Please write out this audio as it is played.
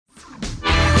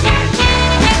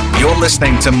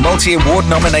listening to multi-award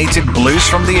nominated Blues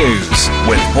from the Ouse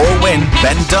with Winn,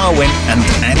 Ben Darwin and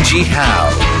Angie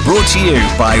Howe. Brought to you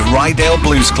by Rydale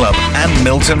Blues Club and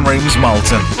Milton Rooms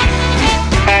Malton.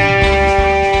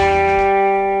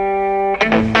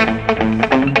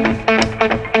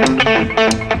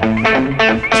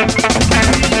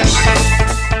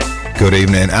 Good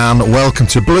evening and welcome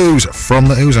to Blues from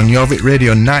the Ouse on Jorvik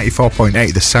Radio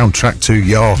 94.8, the soundtrack to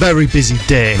your very busy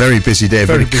day. Very busy day,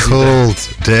 very cold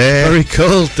day. Very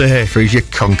cold day. Freeze your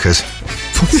conkers.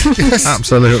 Yes.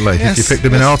 Absolutely. Yes. If you picked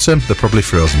them in autumn, they're probably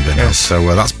frozen by now. Yes. So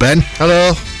that's Ben.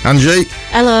 Hello. Angie.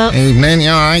 Hello. Evening, you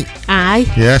alright?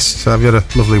 Aye. Yes, so have you had a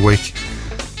lovely week?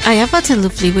 I have had a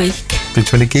lovely week. Been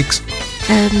to any gigs?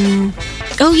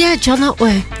 Oh yeah, John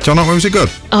Otway. John Otway, was it good?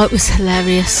 Oh, it was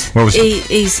hilarious. What was it?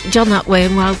 He's John Otway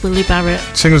and Wild Willie Barrett.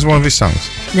 Sing us one of his songs.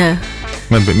 No.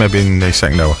 Maybe in the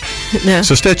second hour. No.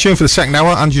 So stay tuned for the second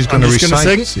hour. Angie's going to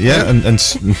recite. Sing. Yeah, and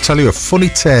tell you a funny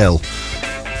tale.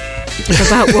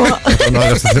 About what? You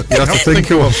have to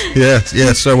think of one. Yeah.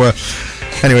 So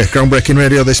anyway, groundbreaking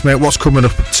radio this, mate. What's coming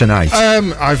up tonight?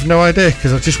 I've no idea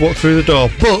because I've just walked through the door.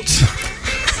 But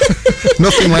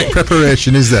nothing like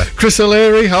preparation, is there? Chris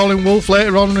O'Leary, Howling Wolf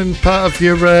later on in part of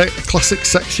your classic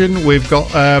section. We've got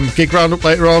gig roundup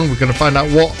later on. We're going to find out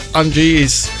what Angie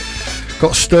is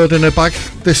got stirred in her bag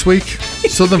this week.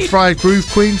 Southern Fried Groove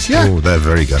Queens. Yeah. Oh, they're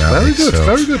very good. Very good.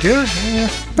 Very good. Yeah.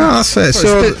 No, that's it.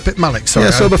 So it's a bit manic. Sorry.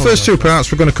 Yeah. So the first two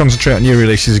parts, we're going to concentrate on new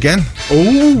releases again.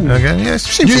 Oh. Again. Yeah.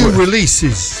 New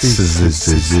releases.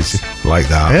 Like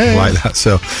that. Yeah. Like that.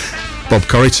 So Bob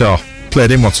Corritor.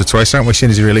 Played him once or twice, haven't we? Seen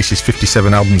as he releases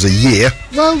 57 albums a year.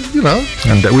 Well, you know.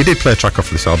 And we did play a track off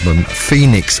this album,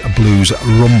 Phoenix Blues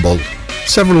Rumble,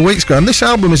 several weeks ago. And this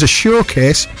album is a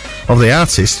showcase of the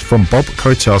artist from Bob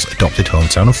Corritor's adopted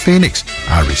hometown of Phoenix,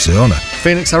 Arizona.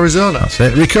 Phoenix, Arizona. That's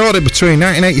it. Recorded between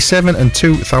 1987 and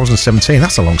 2017.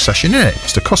 That's a long session, isn't it?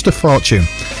 It's to cost a fortune.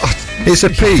 It's a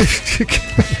peek.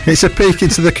 It's a peek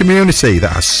into the community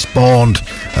that has spawned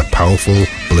a powerful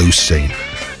blues scene.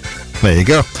 There you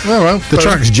go. Oh, well, the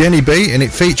track's Jenny B and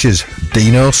it features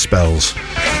Dino Spells.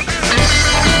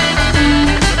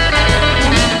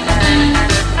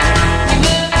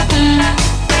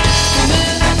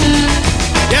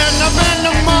 Getting up in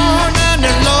the morning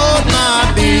and load my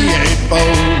V8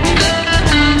 boat.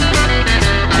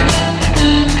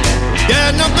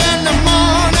 Getting up in the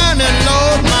morning and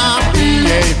load my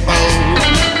V8 boat.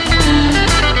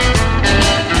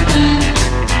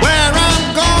 Where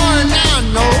I'm going, I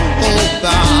know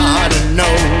nobody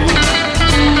knows.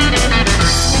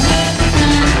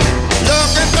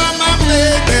 Looking for my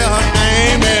baby, her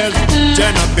name is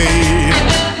Genevieve.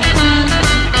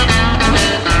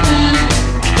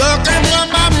 Looking for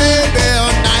my baby,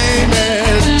 her name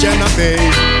is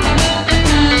Genevieve.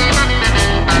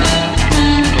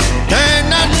 Ain't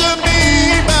not to me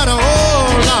but a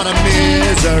whole lot of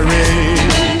misery.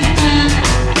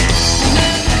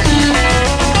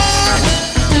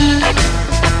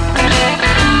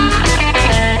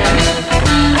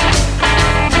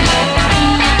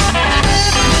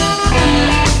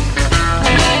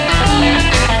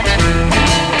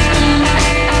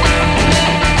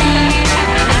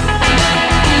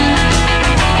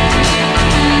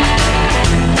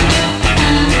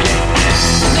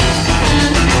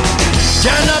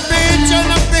 Genevieve,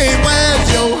 where's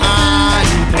your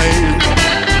hiding place?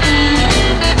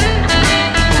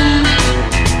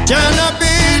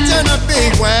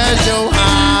 Genevieve, where's your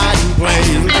hiding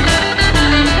place?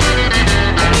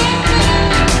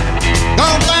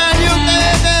 Gonna find you,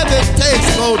 baby, if it takes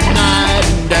both night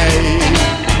and day.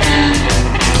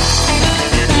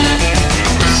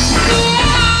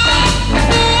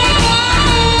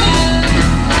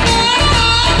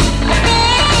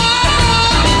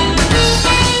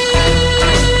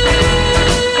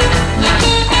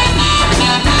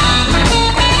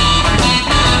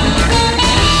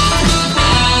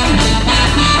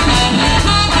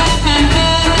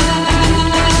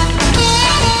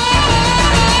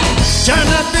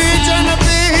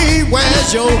 Genevieve,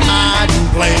 where's your hiding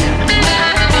place?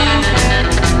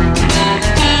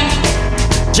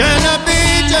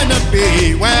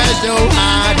 Genevieve, where's your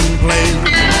hiding place?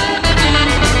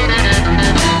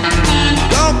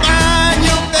 Don't find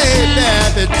your baby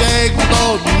if it takes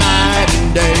both night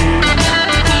and day.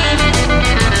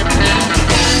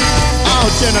 Oh,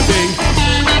 Genevieve,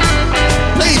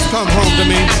 please come home to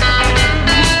me.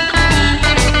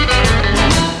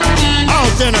 Oh,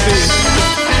 Genevieve,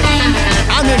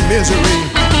 I'm in misery.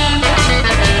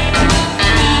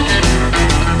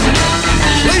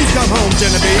 Please come home,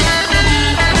 Genevieve.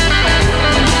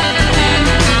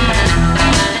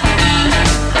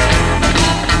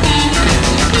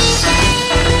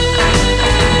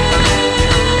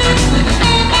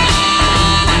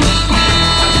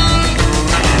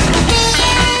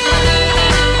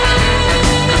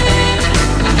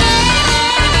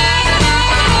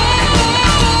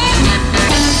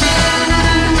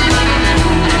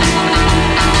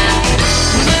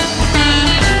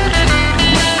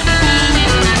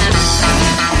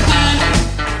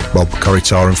 Bob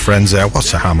Corritor and friends there.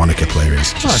 What a harmonica player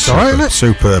is. That's all right, isn't it?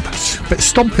 Superb. A bit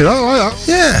stompy, that, I like that.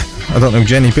 Yeah. I don't know who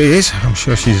Jenny B is. I'm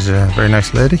sure she's a very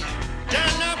nice lady.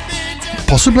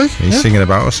 Possibly. He's singing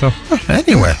about her, so.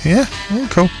 Anyway, yeah.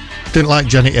 Cool. Didn't like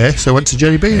Jenny A, so went to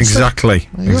Jenny B instead.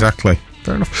 Exactly.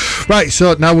 Fair enough. Right,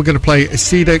 so now we're going to play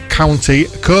Cedar County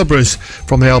Cobras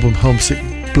from the album Homesick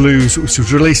Blues, which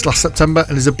was released last September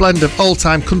and is a blend of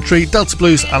old-time country, Delta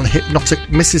blues and hypnotic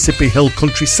Mississippi Hill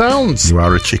country sounds. You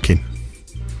are a chicken.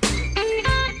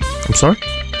 I'm sorry?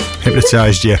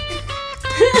 Hypnotised you.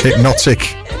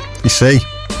 Hypnotic. You see?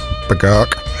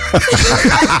 Bagark.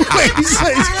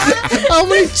 How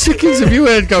many chickens have you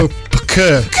heard go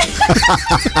Kirk?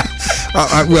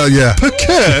 Well, yeah.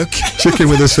 Kirk? Chicken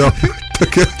with a song.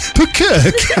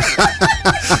 Kirk?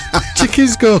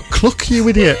 Chickens go cluck, you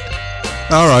idiot.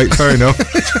 All right, fair enough.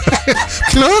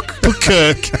 Cluck?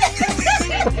 Kirk.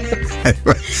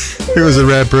 Anyway, it was a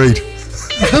rare breed.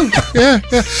 yeah.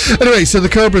 Anyway, so the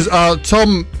Cobras are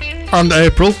Tom and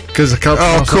April, because I can't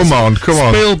pronounce come that. on.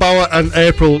 Spielbauer and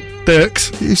April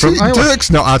Dirks. You see,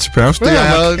 Dirk's not hard to pronounce.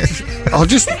 Well, I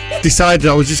just decided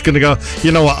I was just going to go,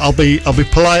 you know what, I'll be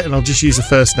polite and I'll just use the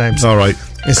first names. All right.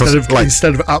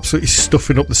 Instead of absolutely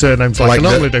stuffing up the surnames like I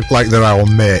normally do. Like they're our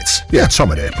mates. Yeah, Tom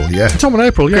and April, yeah. Tom and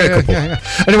April, yeah. Great couple. Yeah.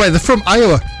 Anyway, they're from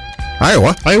Iowa.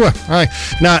 Iowa? Aye.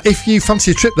 Now, if you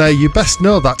fancy a trip there, you best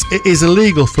know that it is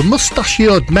illegal for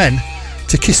mustachioed men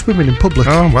to kiss women in public.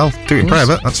 Oh, well, do it in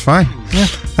private, that's fine. Yeah.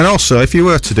 And also, if you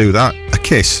were to do that, a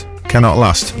kiss cannot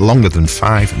last longer than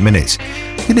 5 minutes.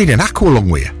 You need an aqua lung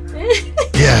with you.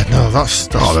 Yeah, no, that's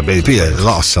Oh, there'd be a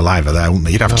lot of saliva there, wouldn't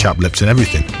there? You'd have chapped lips and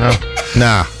everything. No.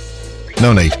 Nah,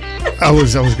 no need. I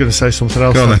was going to say something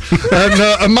else. Go on then.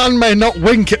 No, a man may not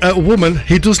wink at a woman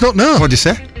he does not know. What'd you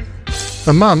say?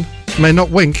 A man may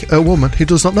not wink at a woman he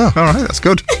does not know. All right, that's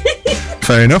good.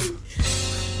 Fair enough.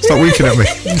 Stop winking at me.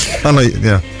 I know,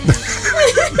 yeah.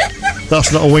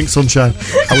 That's not a wink, sunshine.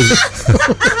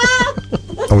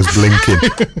 I was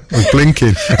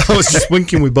blinking. I was just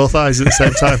winking with both eyes at the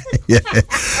same time. Yeah.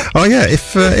 Oh yeah.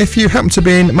 If you happen to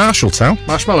be in Marshalltown,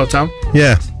 Marshmallow Town.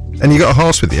 yeah, and you got a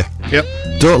horse with you, Yep.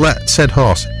 don't let said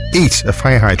horse eat a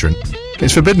fire hydrant.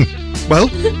 It's forbidden. Well,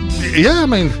 yeah, I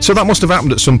mean, So that must have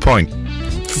happened at some point.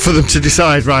 for them to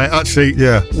decide, right, actually,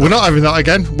 Yeah. we're not having that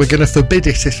again. We're going to forbid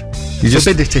it.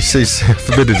 Forbid it.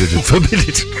 Forbid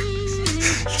it.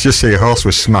 Just see a horse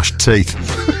with smashed teeth.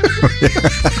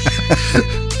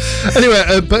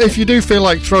 Anyway, but if you do feel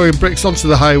like throwing bricks onto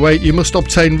the highway, you must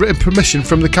obtain written permission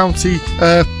from the county,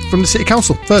 from the city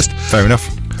council first. Fair enough.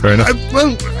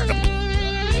 Well,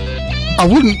 I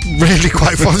wouldn't really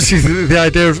quite fancy the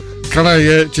idea of, can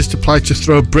I just apply to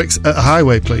throw bricks at a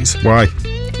highway, please? Why?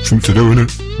 Something to do with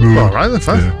it. All right, then,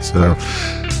 fine. Yeah, so.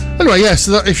 Anyway, yeah,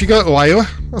 so that if you go to Iowa,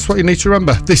 that's what you need to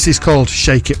remember. This is called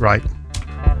Shake It Right.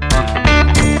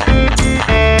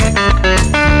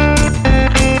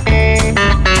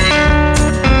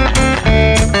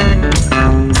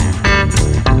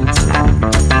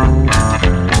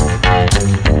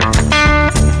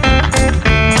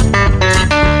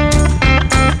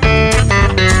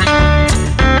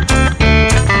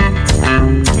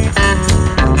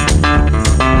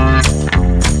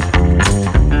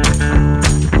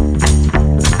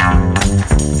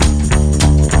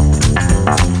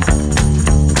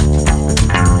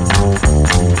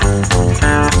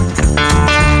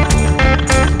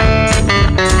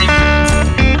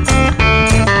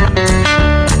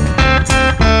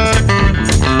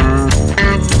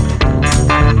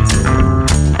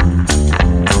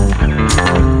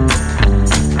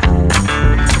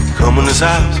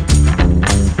 House.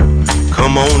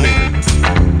 Come on in.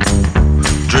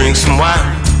 Drink some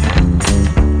wine.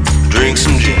 Drink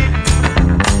some gin.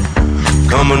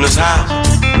 Come in this house.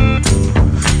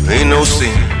 Ain't no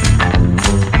sin.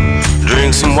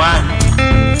 Drink some wine.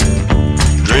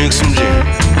 Drink some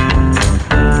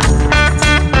gin.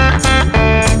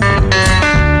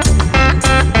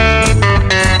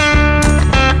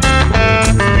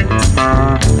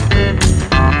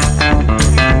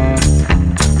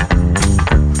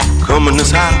 Come in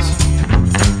this house,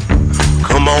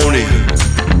 come on in.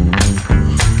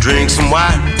 Drink some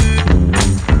wine,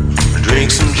 drink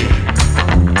some gin.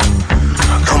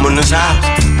 Come in this house,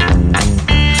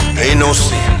 ain't no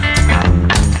sin.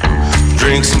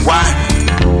 Drink some wine,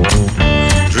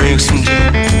 drink some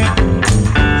gin.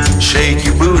 Shake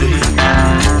your booty,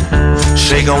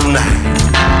 shake all night.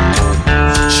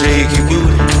 Shake your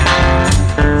booty,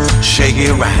 shake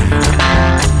it right.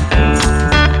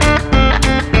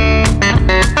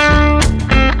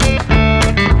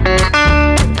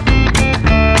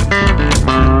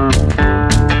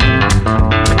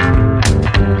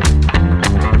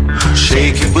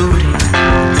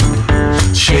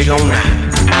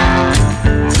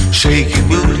 Shake your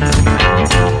booty,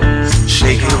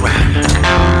 shake it around.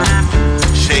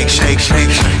 Shake, shake,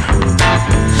 shake,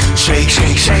 shake. Shake,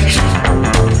 shake, shake, shake.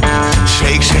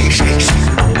 Shake, shake, shake,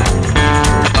 shake.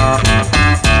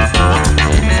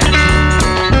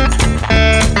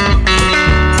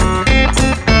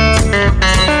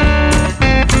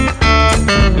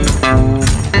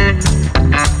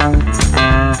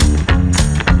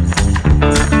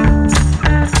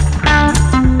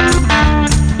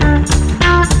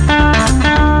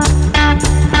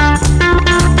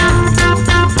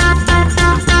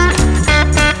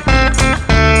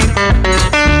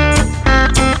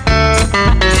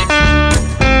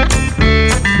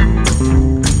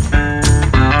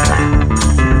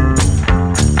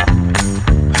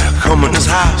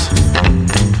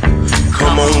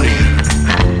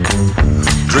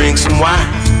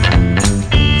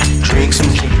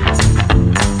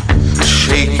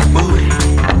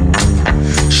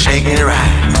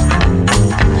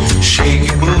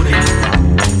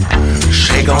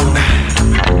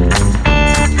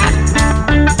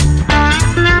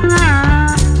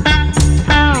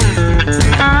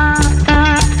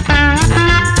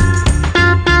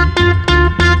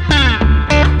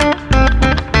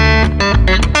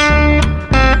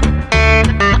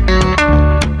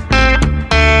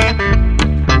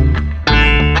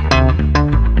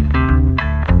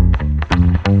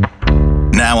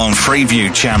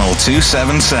 Preview Channel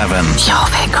 277.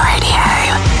 Jorvik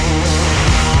Radio.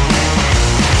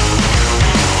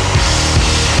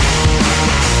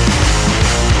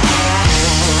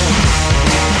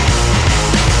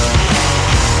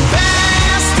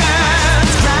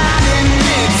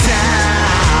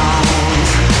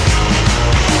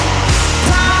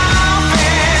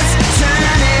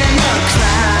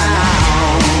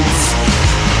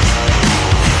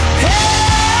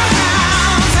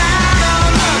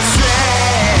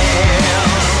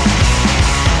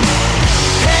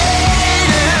 Hey!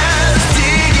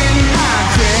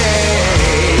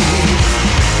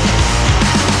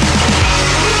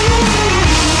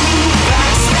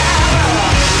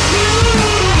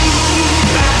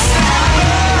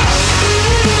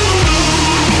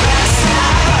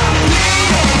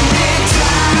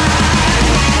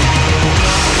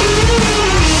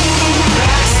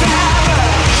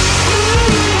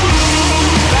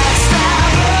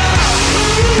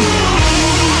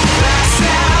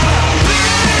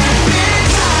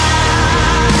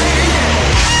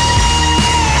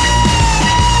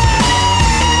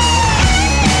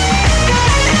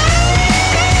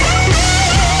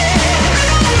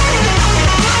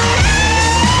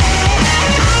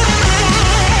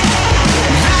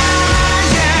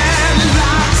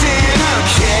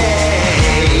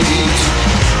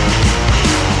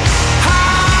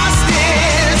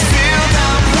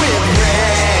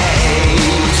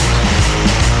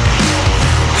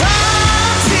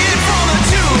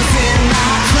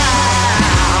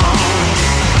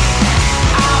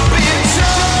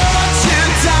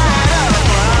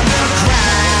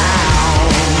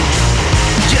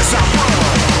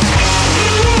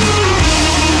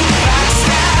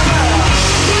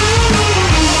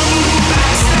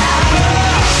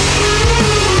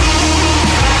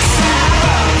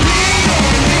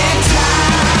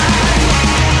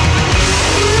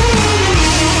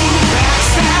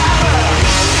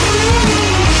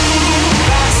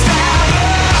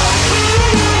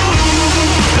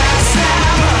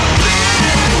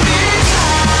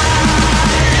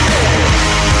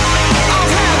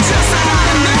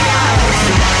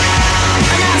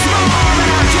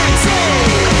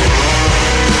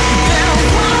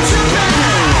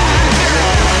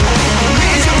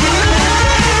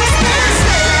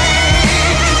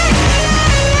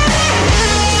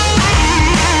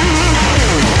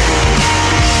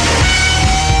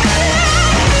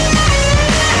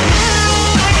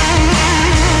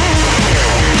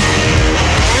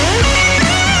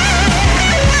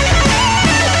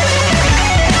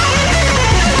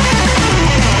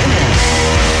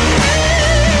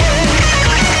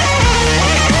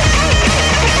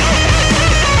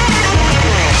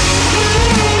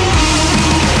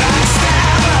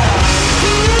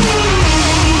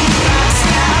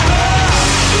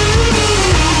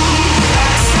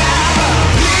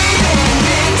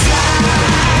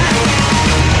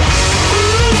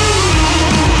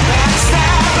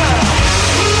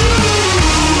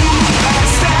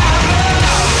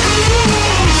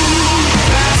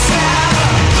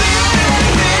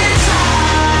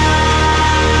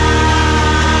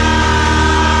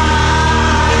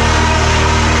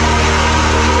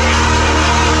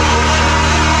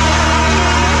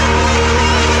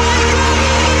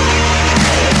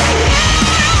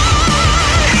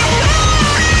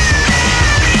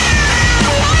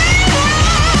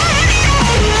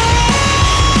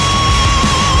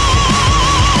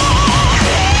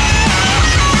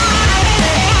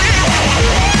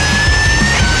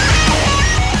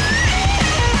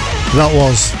 That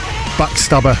was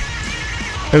Backstabber.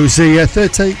 It was the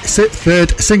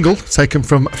third single taken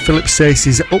from Philip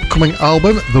Stacey's upcoming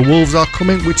album, The Wolves Are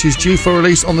Coming, which is due for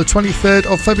release on the 23rd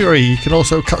of February. You can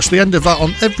also catch the end of that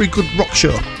on every good rock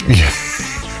show. Yeah.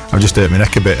 I just hurt my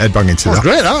neck a bit, headbanging to that.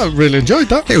 Great, I really enjoyed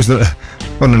that. It was an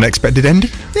unexpected ending.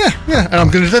 Yeah, and I'm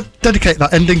going to dedicate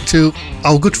that ending to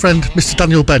our good friend Mr.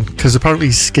 Daniel Ben, because apparently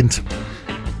he's skint.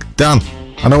 Dan,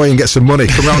 I know where you can get some money.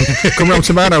 Come round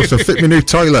to my house and fit me new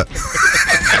toilet.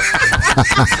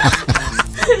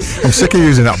 I'm sick of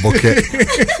using that bucket.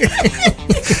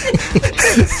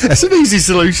 That's an easy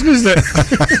solution, isn't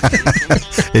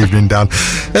it? Evening, Dan.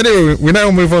 Anyway, we now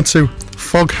move on to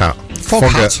Foghat.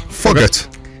 Foghat.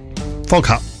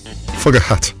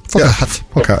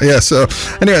 Yeah, so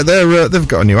anyway, they've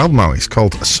got a new album out. It's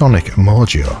called Sonic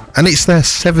Mojo, and it's their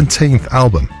 17th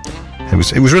album. It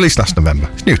was released last November.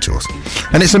 It's new to us,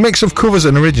 and it's a mix of covers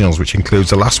and originals, which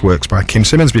includes the last works by Kim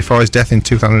Simmons before his death in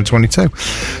 2022.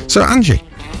 So, Angie,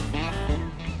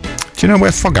 do you know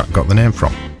where Foghat got the name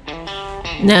from?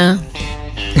 No.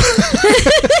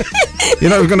 You're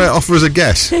not going to offer us a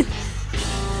guess?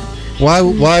 Why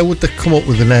would they come up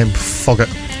with the name Foghat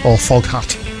or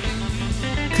Foghat?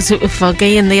 Because it was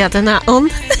foggy and they had an hat on.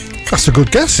 That's a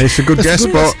good guess. It's a good guess,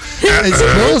 but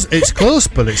it's close,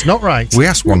 but it's not right. We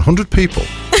asked 100 people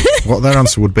what their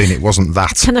answer would be, and it wasn't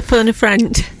that. Can I phone a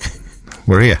friend?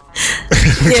 We're here.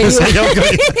 Yeah,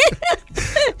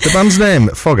 The band's name,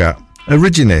 Foghat,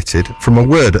 originated from a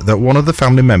word that one of the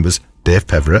family members, Dave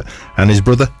Peverett, and his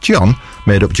brother John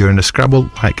made up during a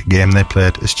Scrabble-like game they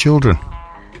played as children.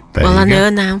 There well, I go. know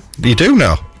now. You do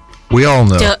know. We all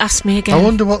know. Don't ask me again. I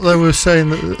wonder what they were saying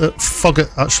that Foghat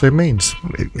actually means.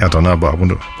 I don't know, but I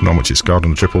wonder how much it's scored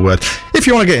on the triple word. If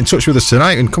you want to get in touch with us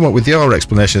tonight and come up with your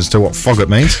explanations to what Foghat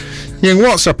means, you can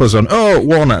WhatsApp us on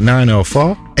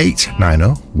 01904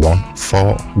 890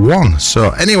 141. So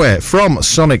anyway, from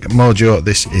Sonic Mojo,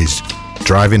 this is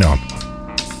Driving On.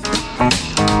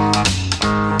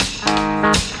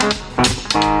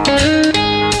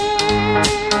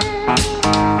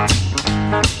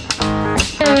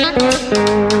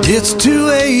 It's 2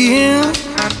 a.m.,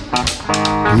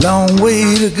 long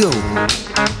way to go.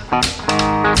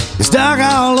 It's dark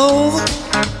all over,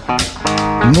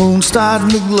 the moon starting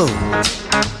to glow.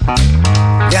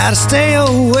 Gotta stay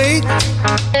awake,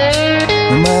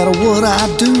 no matter what I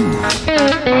do.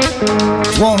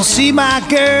 Wanna see my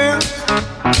girl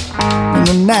when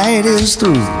the night is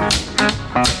through.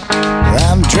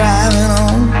 I'm driving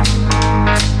on,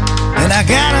 and I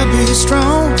gotta be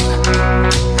strong,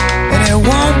 and it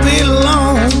won't be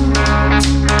long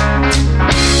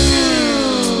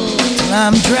till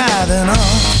I'm driving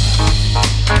on.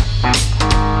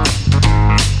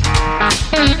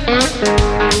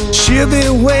 She'll be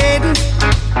waiting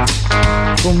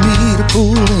for me to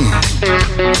pull in.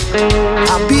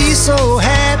 I'll be so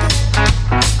happy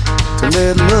to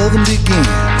let loving begin.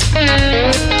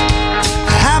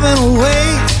 I've been away,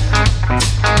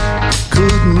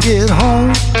 couldn't get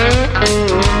home.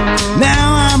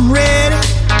 Now I'm ready,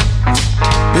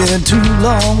 been too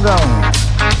long gone,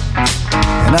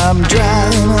 and I'm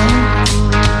driving on,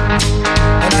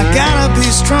 and I gotta be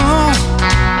strong,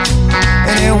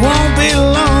 and it won't be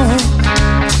long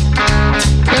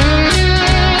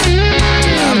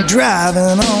till I'm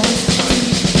driving on.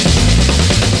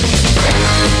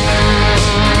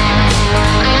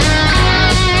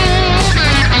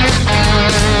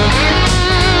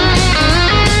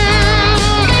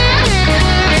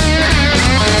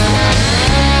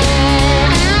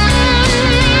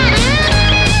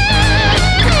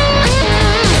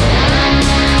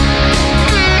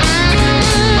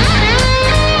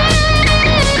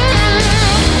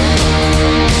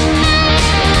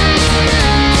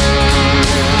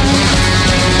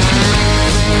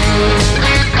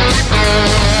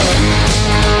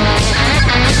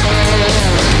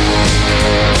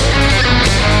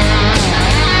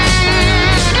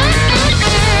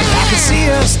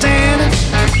 Standing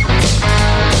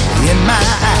in my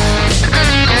eyes,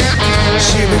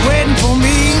 she'll be waiting for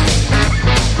me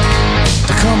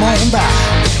to come on by.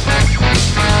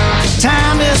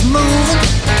 Time is moving,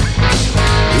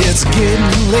 it's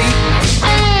getting late.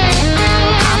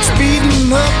 I'm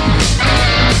speeding up,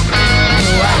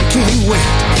 no, I can't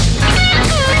wait.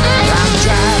 I'm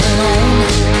driving on,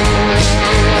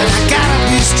 and I gotta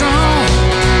be strong,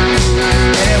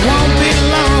 and it won't be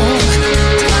long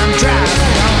till I'm driving.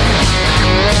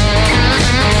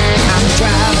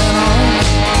 Driving on,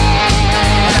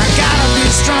 and I gotta be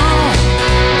strong,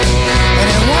 and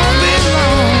it won't be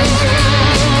long.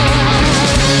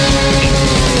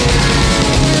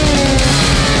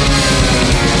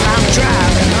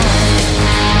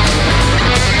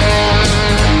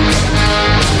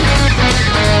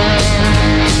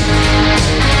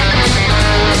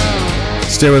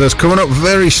 Stay with us. Coming up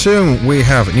very soon, we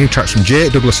have new tracks from Jay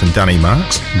Douglas and Danny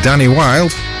Marks, Danny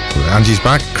Wilde, Angie's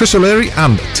Bag, Chris O'Leary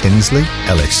and Tinsley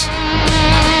Ellis.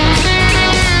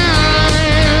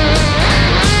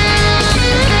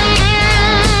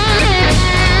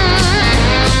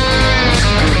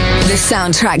 The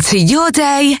soundtrack to your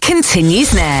day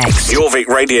continues next. Jorvik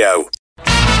Radio.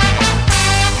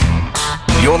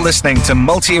 You're listening to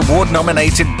multi-award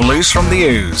nominated Blues from the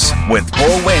Ouse with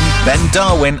Paul Winn, Ben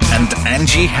Darwin and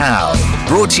Angie Howe.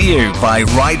 Brought to you by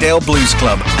Rydale Blues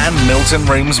Club and Milton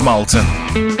Rooms Malton.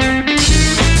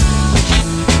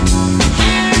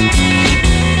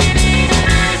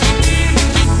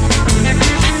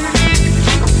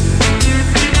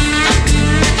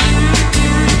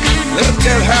 Let's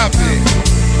get happy.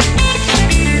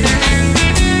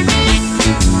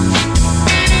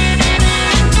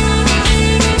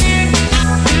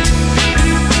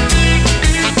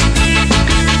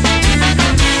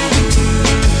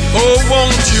 Oh,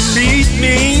 won't you meet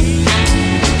me?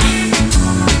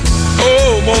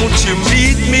 Oh, won't you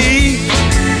meet me?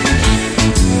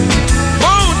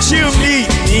 Won't you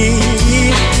meet me?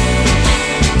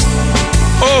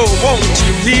 Oh, won't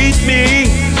you meet me?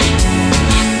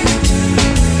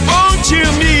 Won't you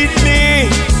meet me?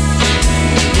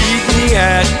 Meet me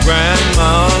at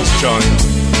Grandma's joint.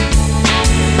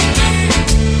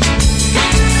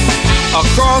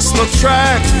 Across the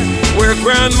track where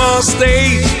Grandma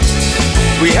stays,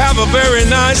 we have a very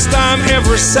nice time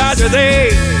every Saturday.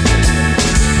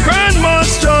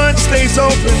 Grandma's joint stays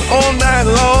open all night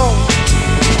long.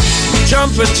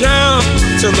 Jump and jam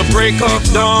till the break of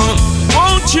dawn.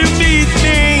 Won't you meet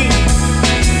me?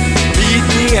 Meet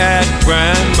me at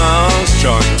Grandma's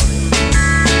joint.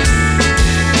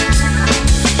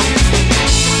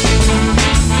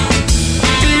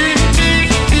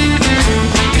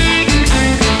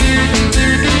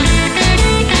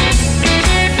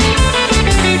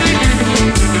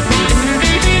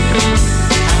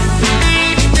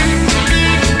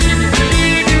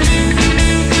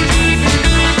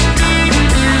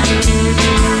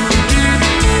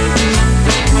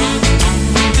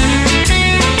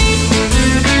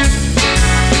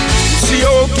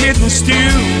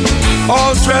 Stew,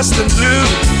 all dressed in blue.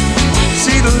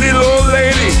 See the little old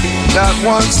lady, not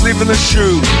once leaving a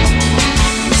shoe.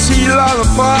 See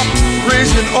Lollipop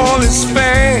raising all his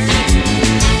fan.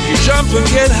 You jump and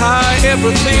get high,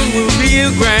 everything will be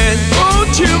a grand.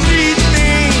 Won't you meet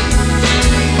me?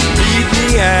 Meet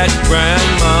me at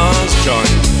Grandma's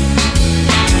joint.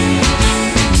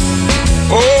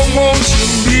 Oh, won't you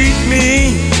meet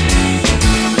me?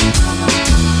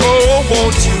 Oh,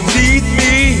 won't you meet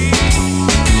me?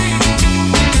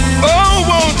 Oh,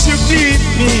 won't you meet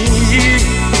me?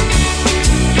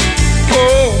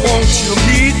 Oh, won't you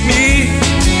meet me?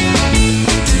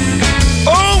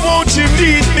 Oh, won't you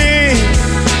meet me?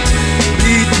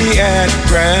 Meet me at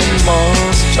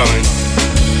Grandma's joint.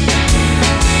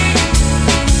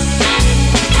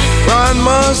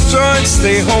 Grandma's joint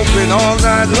stay open all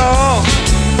night long.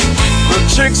 The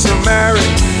chicks are married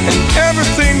and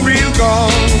everything real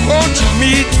gone. Won't you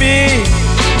meet me?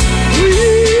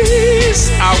 Please,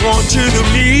 I want you to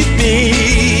meet me.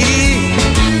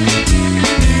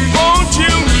 Won't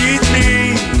you meet me?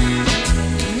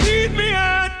 Meet me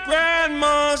at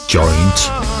Grandma's joint.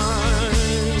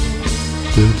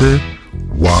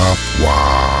 Wah,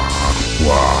 wah,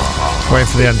 wah. Wait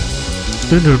for the end.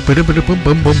 Oh,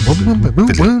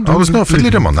 there's no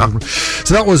fiddledom on that.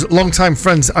 So that was longtime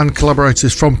friends and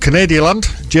collaborators from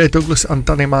Canadialand, Jay Douglas and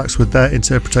Danny Marks, with their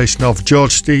interpretation of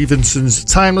George Stevenson's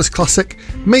timeless classic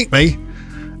Meet Me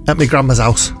at My Grandma's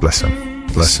House. Bless him.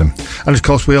 Bless him. And of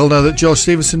course we all know that George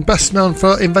Stephenson, best known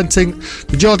for inventing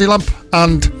the Geordie lamp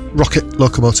and rocket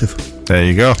locomotive. There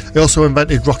you go. He also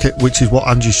invented rocket, which is what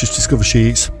Angie's just discovered she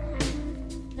eats.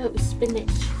 No, it was spinach.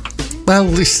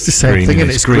 Well, it's the same Green, thing, it's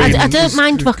and it's green. green. I don't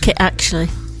mind rocket, actually.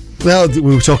 Well, we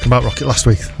were talking about rocket last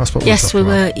week. That's what Yes, we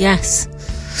were talking were, yes.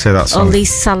 Say that song. All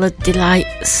these salad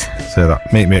delights. Say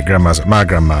that. Meet me at Grandma's. My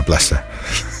grandma, bless her.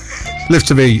 Lived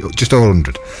to be just over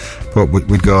 100. But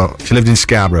we'd go. She lived in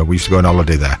Scarborough. We used to go on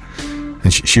holiday there.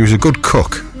 And she was a good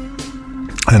cook.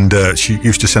 And she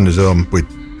used to send us home with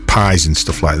pies and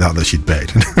stuff like that she'd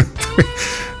baked.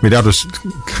 My dad was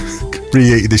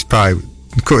reheated this pie,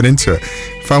 cutting into it,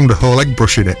 found a whole egg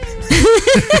brush in it.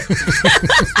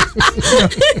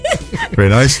 Very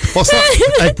nice. What's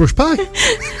that? Egg brush pie?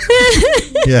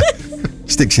 Yeah.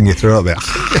 Sticks in your throat a bit.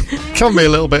 Can be a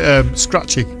little bit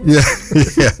scratchy. Yeah,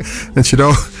 yeah. And she'd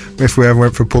always, if we ever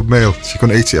went for a pub meal, she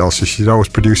couldn't eat it all, so she'd always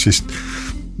produce this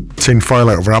tin foil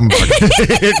out of her handbag.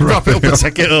 Wrap it up and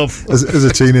take it up. As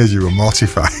a teenager, you were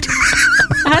mortified.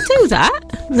 I do that.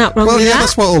 Not wrong Well, with yeah, that.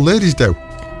 that's what all ladies do.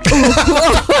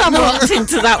 I walked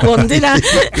into that one, did I?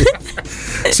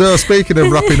 So, speaking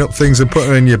of wrapping up things and putting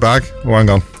them in your bag, oh, hang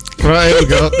on. Right, here we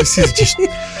go. This is just...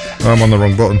 I'm on the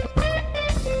wrong button.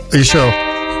 Are you sure?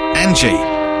 Angie,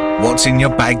 what's in your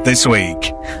bag this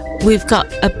week? We've got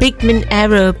a big mint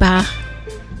aero bar.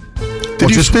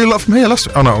 Did you steal that from here last?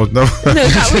 Oh no, no. No,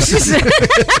 that was just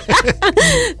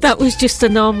that was just a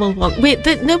normal one. Wait,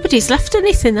 nobody's left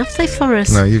anything, have they, for us?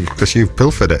 No, because you've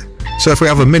pilfered it. So if we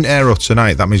have a mint aero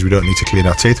tonight, that means we don't need to clean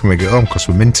our teeth when we get home because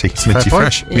we're minty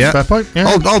fresh. Yeah. Fair point.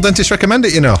 Yeah. All dentists recommend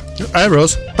it, you know.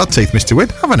 Aeros. Bad teeth, Mr. Winn.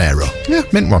 Have an aero. Yeah,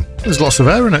 mint one. There's lots of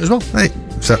air in it as well. Hey,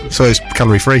 so it's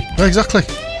calorie free. Exactly.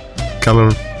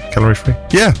 Calorie free.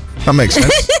 Yeah, that makes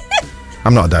sense.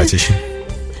 I'm not a dietitian.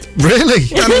 Really?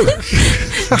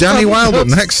 Danny Wilde up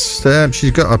next.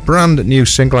 She's got a brand new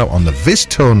single out on the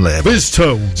Viztone label.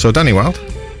 Viztone. So Danny Wilde,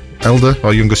 elder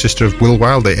or younger sister of Will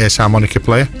Wilde, the ace harmonica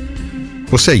player.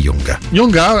 We'll say younger.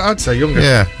 Younger, I'd say younger.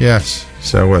 Yeah, yes.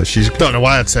 So she's... Don't know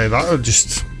why I'd say that. I'm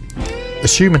just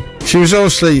assuming. She was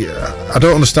obviously... I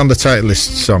don't understand the title of this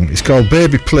song. It's called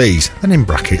Baby Please, and in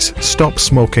brackets, Stop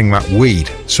Smoking That Weed.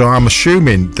 So I'm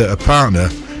assuming that her partner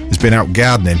has been out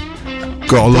gardening,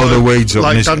 got a load of weeds up,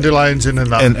 like and dandelions in and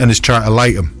that, and is trying to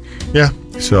light them. Yeah.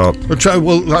 So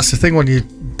well, that's the thing when you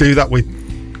do that with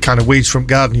kind of weeds from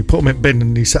garden. You put them in bin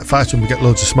and you set fire to them. You get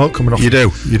loads of smoke coming off. You do,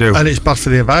 and it's bad for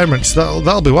the environment. So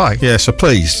that'll be why. Yeah. So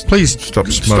please stop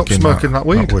smoking that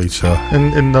weed. That weed. So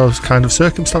in those kind of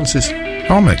circumstances,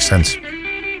 all makes sense.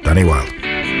 Danny Wilde.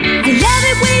 I love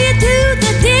it when you do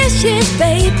the dishes,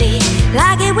 baby.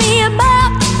 Like it when you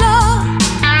mop the floor.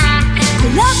 I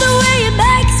love the way you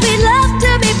make sweet love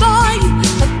to me, boy.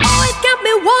 You've always got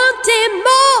me wanting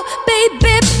more,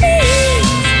 baby. Please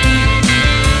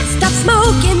stop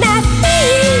smoking that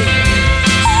weed.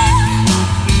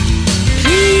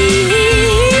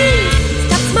 Please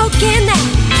stop smoking that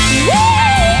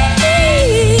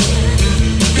weed.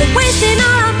 You're wasting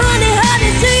all our money,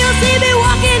 honey, till you'll see me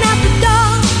walking out the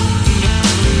door.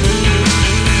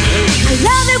 I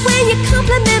love it when you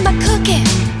compliment my cooking,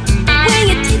 when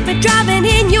you take me driving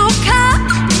in your car.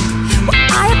 Well,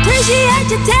 I appreciate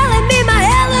you telling me my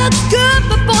hair looks good,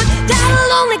 but boy,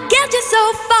 that'll only get you so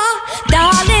far.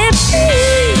 Darling,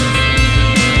 please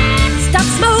stop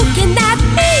smoking that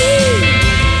weed.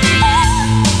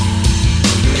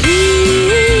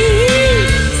 Please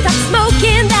stop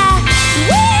smoking that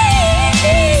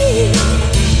weed.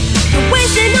 You're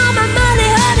wasting all my money,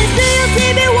 honey, till you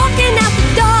see me walking out the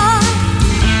door.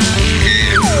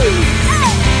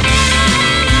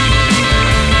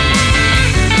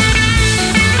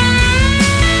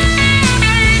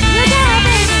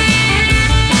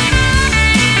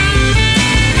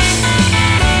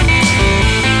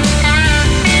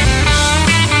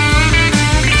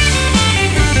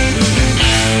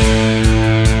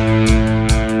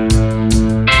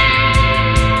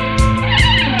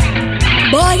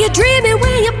 Boy, you're dreaming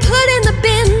when you're putting the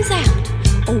bins out,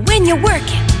 or when you're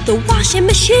working the washing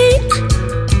machine.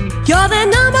 You're the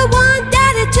number one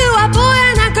daddy to a boy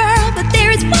and a girl, but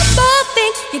there is one more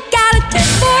thing you gotta do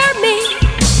for me.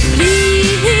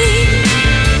 Please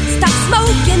stop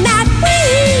smoking that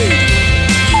weed.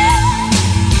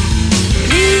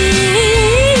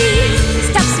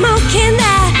 Please stop smoking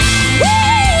that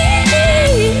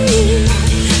weed.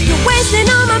 You're wasting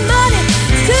all my money,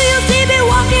 so you'll see me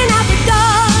walking out the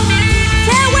door.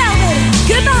 Farewell, baby,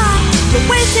 goodbye. You're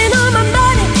wasting all my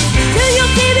money, so you'll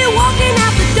see me walking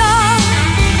out the door.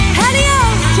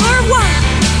 Adios, au revoir.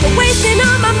 You're wasting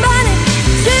all my money,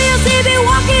 so you'll see me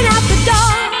walking out the door.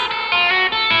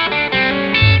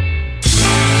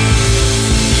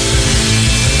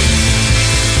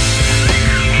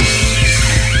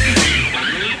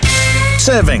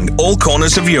 Serving all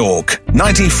corners of York.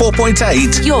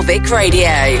 94.8 Jorvik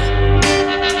Radio.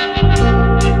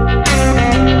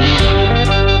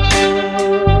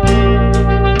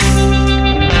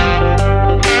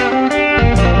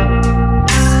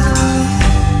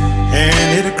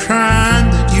 And it a crime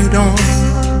that you don't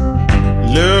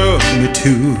love me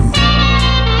too.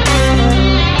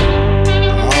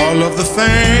 All of the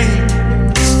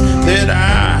things that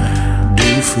I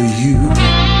do for you,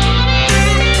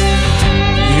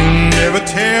 you never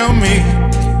tell me.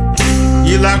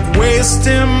 You like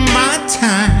wasting my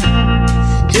time.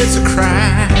 It's a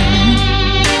crime.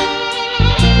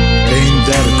 Ain't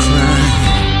that a crime?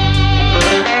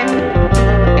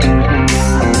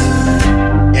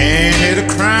 Ain't it a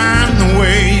crime the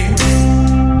way you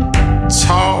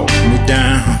talk me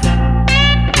down?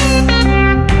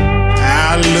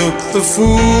 I look the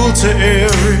fool to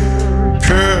every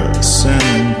person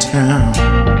in town.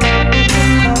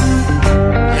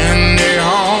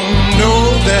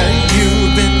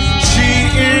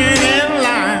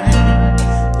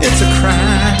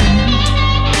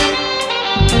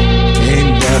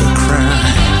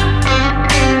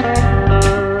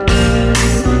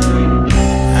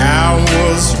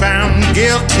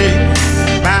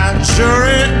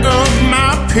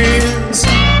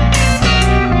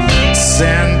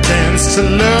 to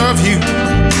love you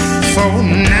for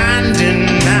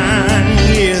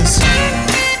 99 years.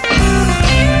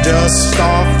 Dust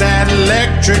off that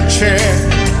electric chair,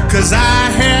 'cause I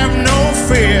have no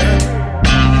fear.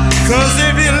 'Cause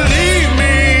if you leave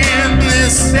me in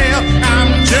this cell,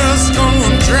 I'm just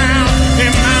gonna drown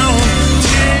in my own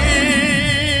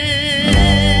tears.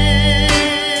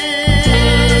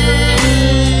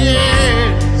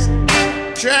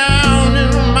 Drown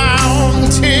in my own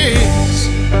tears.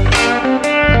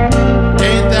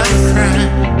 Ain't that a crime?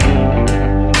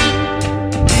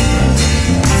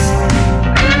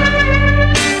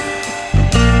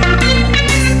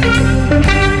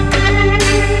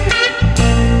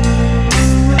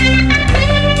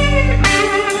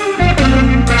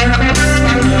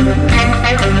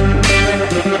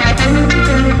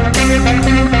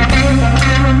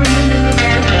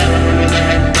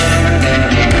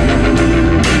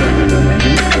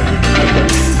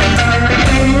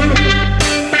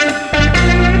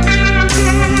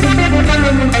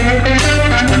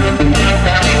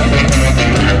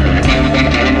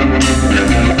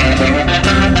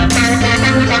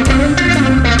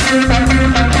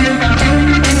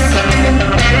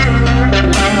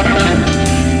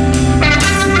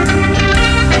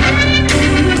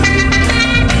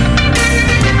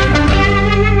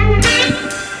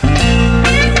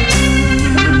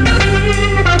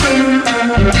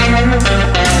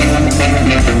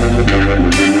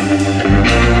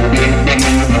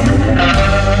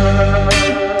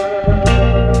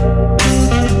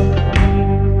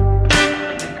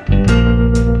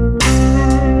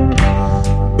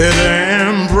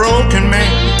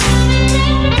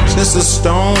 A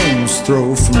stone's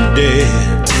throw from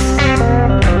dead.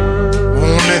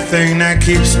 Only thing that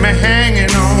keeps me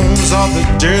hanging on's all the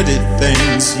dirty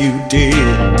things you did.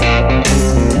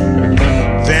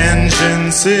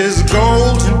 Vengeance is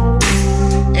golden,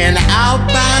 and I'll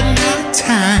bide my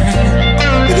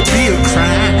time. It'll be a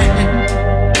crime.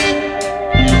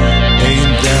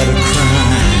 Ain't that a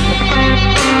crime?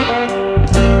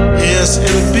 Yes,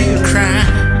 it'll be a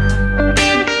crime.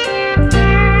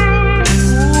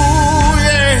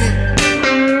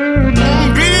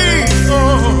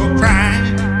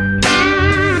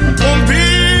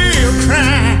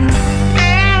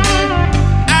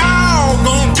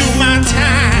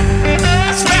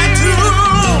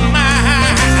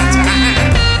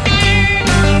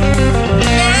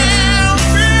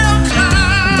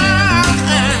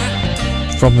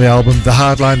 From the album The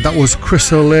Hardline, that was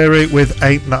Chris O'Leary with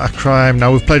Ain't That a Crime.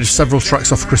 Now, we've played several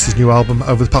tracks off Chris's new album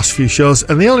over the past few shows,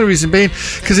 and the only reason being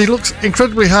because he looks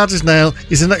incredibly hard as nail.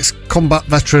 He's an ex-combat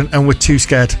veteran, and we're too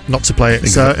scared not to play it.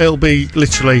 Exactly. So it'll be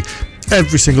literally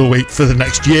every single week for the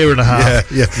next year and a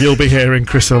half. Yeah. You'll be hearing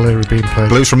Chris O'Leary being played.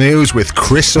 Blues from the Ouse with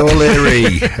Chris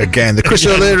O'Leary. Again, the Chris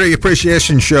O'Leary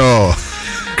Appreciation Show.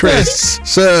 Chris,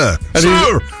 sir.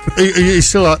 He's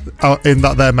still out in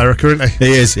that there America, isn't he?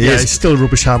 He is. He's still a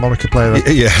rubbish harmonica player.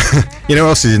 Yeah. You know who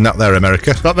else is in that there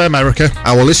America? That there America.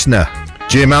 Our listener,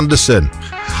 Jim Anderson.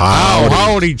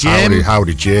 Howdy, Jim.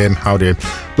 Howdy, Jim. Howdy.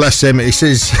 Bless him. He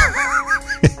says...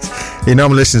 He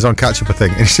normally listens on Catch Up, I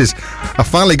think. And he says, I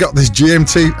finally got this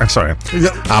GMT... I'm sorry.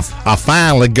 I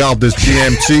finally got this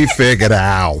GMT figured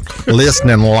out.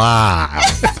 Listening live.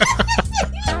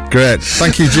 Great.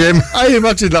 Thank you, Jim. I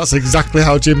imagine that's exactly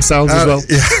how Jim sounds as well.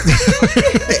 Yeah.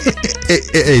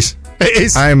 It is. It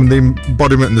is. I am the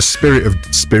embodiment and the spirit of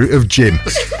Jim.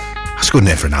 That's a good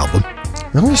name for an album.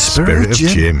 Oh, Spirit of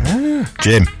Jim. Yeah.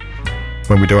 Jim.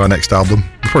 When we do our next album,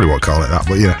 we probably won't call it that,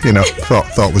 but you know,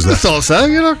 thought was there. I thought so,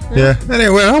 you know. Yeah. Anyway,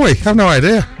 where are we? I have no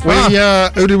idea.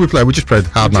 Who did we play? We just played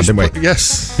Hardman, didn't we?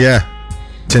 Yes. Yeah.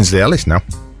 Tinsley Ellis now.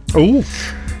 Oh.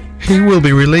 He will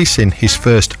be releasing his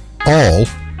first all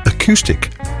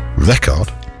acoustic record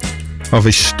of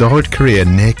his storied career,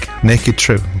 Naked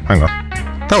Truth. Hang on.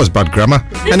 That was bad grammar.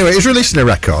 Anyway, he's releasing a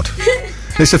record.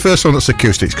 It's the first one that's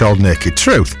acoustic. It's called Naked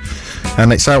Truth.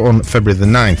 And it's out on February the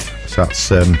 9th. So that's...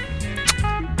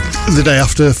 the day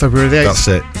after February the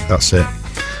 8th. That's it.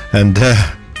 And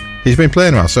he's been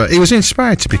playing well. So he was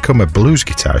inspired to become a blues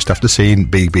guitarist after seeing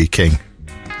B.B. King.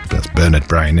 That's Bernard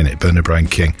Bryan, isn't it? Bernard Bryan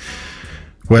King.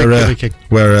 Where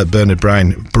Bernard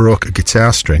Bryan broke a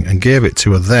guitar string and gave it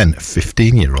to a then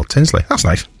 15-year-old Tinsley. That's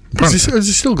nice. Has he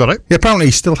still got it? Yeah, apparently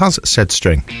he still has said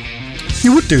string.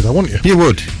 You would do that, wouldn't you? You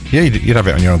would. Yeah, you'd have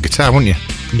it on your own guitar, wouldn't you?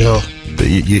 No.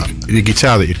 The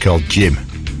guitar that you'd call Jim.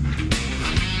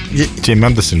 Jim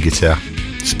Anderson guitar.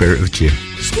 Spirit of Jim.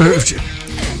 Spirit of Jim.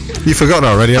 You forgot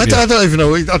already, haven't you? I don't even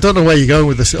know. I don't know where you're going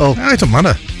with this at all. It don't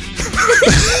matter.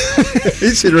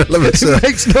 It's irrelevant, sir. It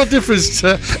makes no difference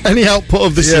to any output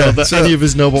of the show that any of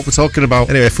us know what we're talking about.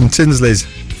 Anyway, from Tinsley's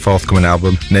forthcoming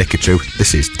album, Naked Truth,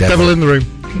 this is Devil in the Room.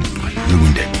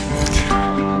 Ruined it.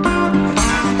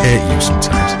 Hate you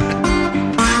sometimes.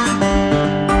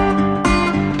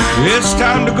 It's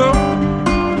time to go.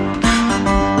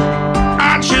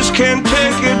 I just can't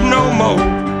take it no more.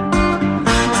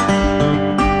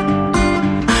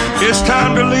 It's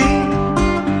time to leave.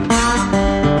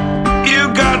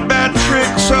 You got bad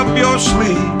tricks up your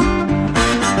sleeve.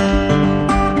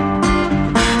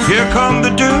 Here come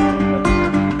the doom.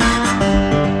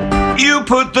 You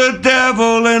put the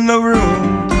devil in the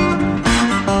room.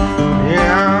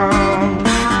 Yeah.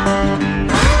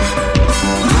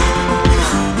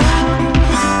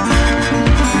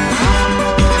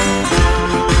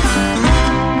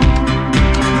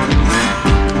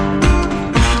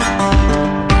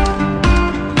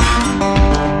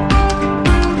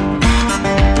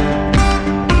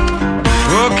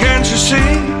 You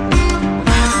see,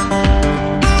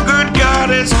 good God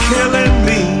is killing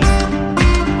me.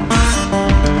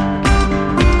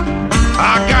 I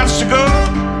got to go.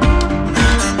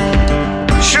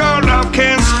 Sure enough,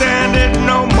 can't stand it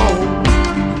no more.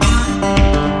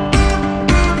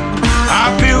 I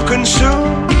feel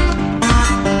consumed.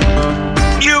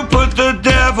 You put the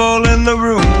devil in the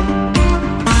room.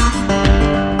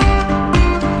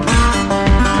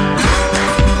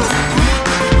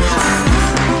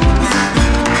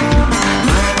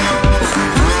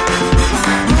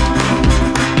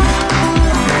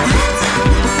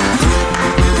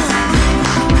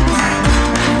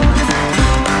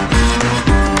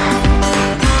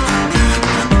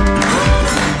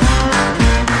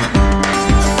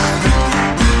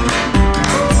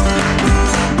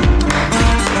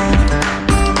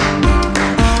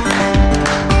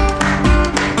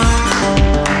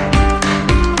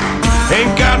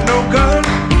 Ain't got no gun,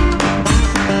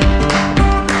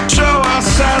 so I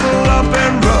saddle up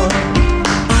and run.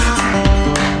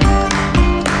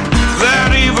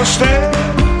 That evil stare,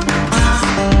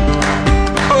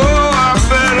 oh, I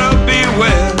better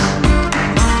beware.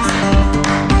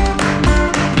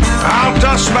 I'll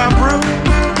dust my broom.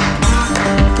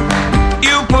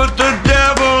 You put the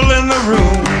devil in the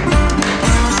room.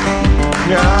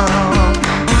 Yeah.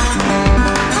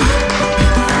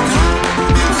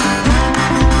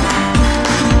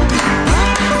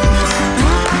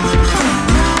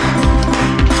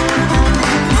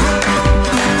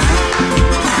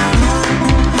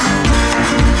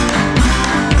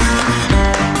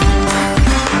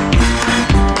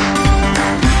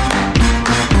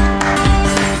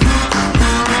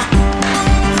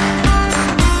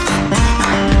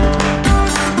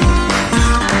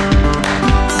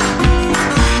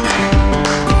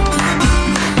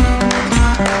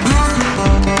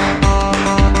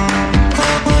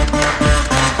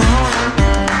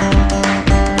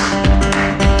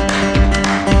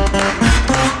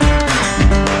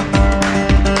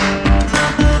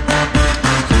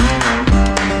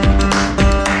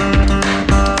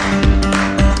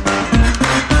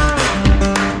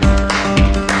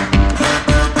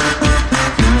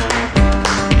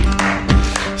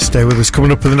 Stay with us.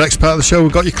 Coming up in the next part of the show,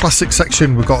 we've got your classic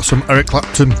section. We've got some Eric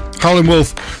Clapton, Howlin'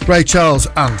 Wolf, Ray Charles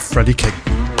and Freddie King.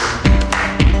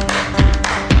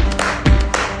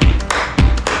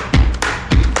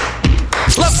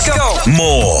 Let's go!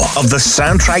 More of the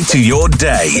soundtrack to your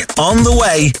day on the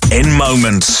way in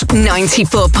moments.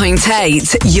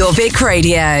 94.8 Jorvik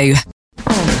Radio.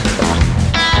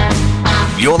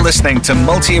 You're listening to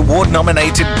multi-award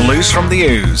nominated Blues from the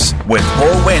Ouse with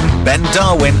Paul Winn, Ben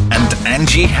Darwin and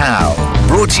Angie Howe.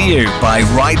 Brought to you by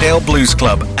Rydale Blues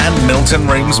Club and Milton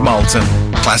Rooms Malton.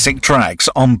 Classic tracks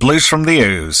on Blues from the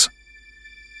Ouse.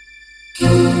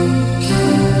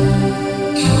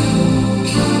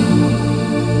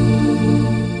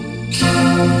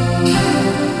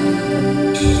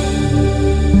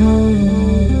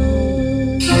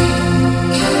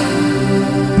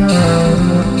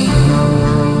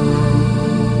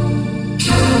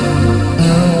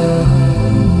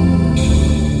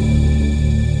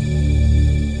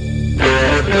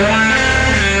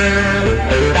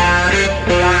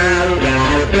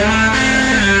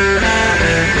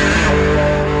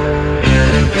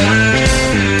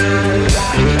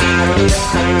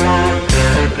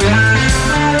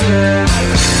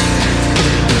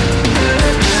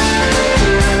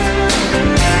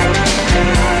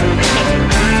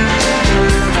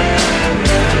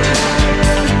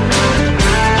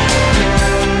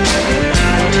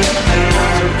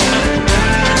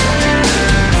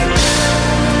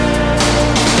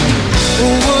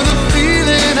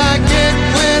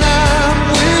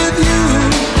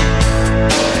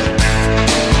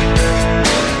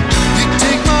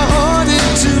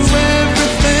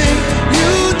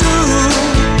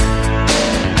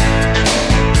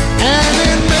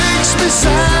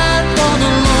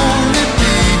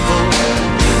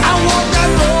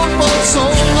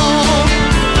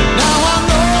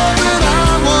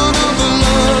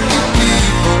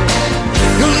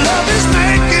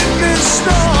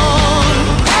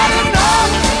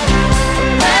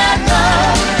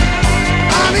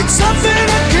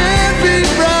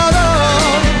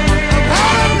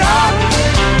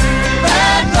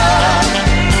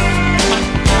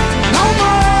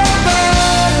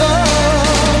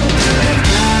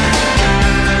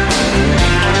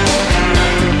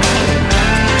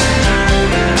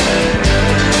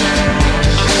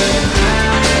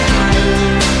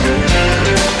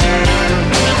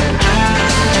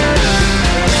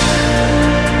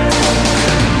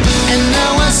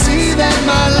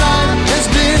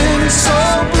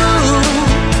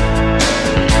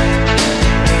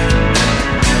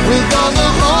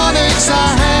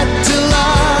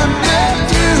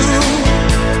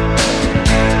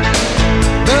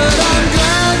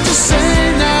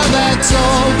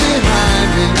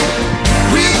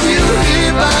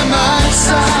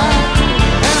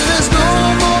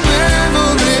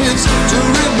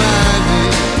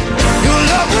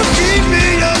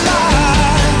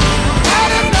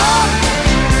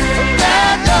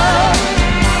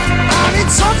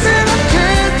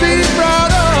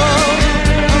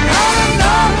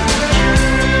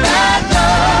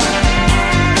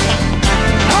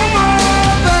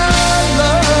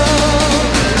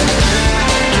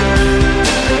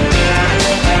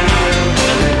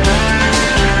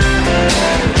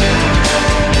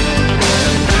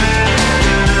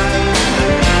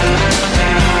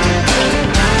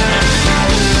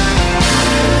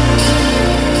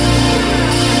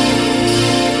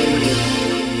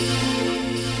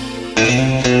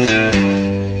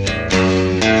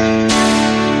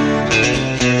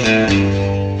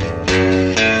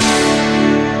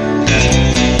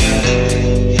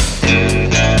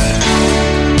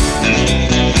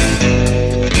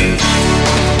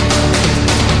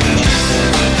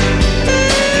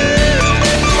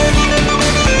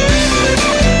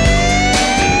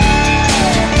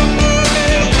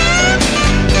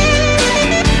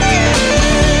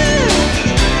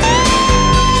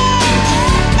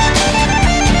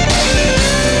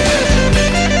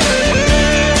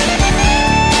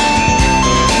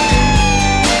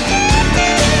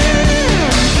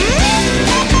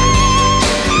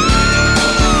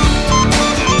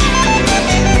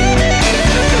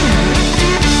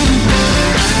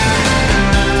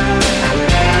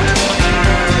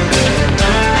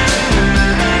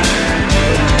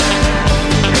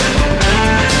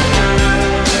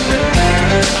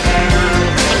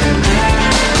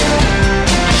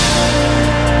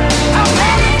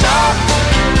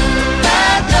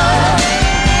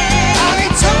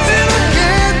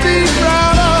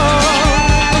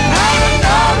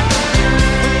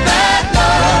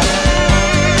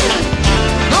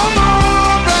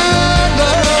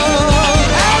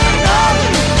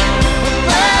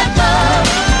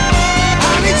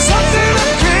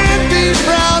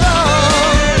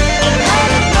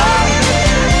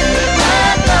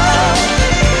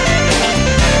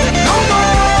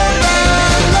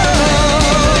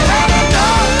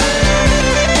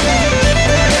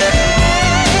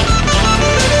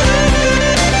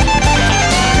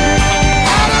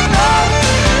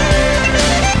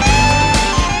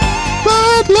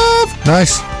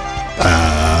 Nice.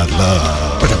 Bad love.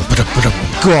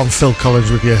 Go on, Phil Collins,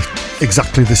 with your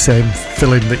exactly the same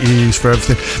filling that you use for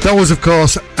everything. That was, of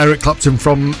course, Eric Clapton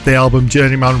from the album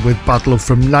Journeyman with Bad Love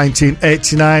from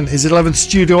 1989, his 11th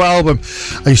studio album.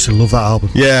 I used to love that album.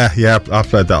 Yeah, I've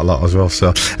played that a lot as well.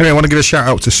 So anyway, I want to give a shout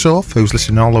out to Soph, who's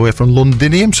listening all the way from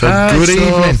Londinium. So good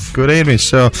evening. Good evening.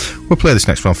 So we'll play this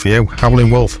next one for you. Howling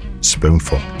Wolf,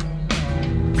 Spoonful.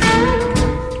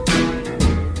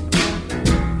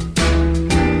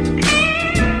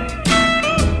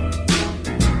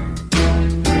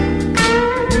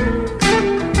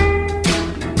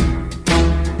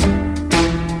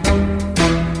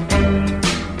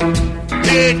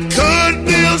 It could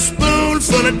be a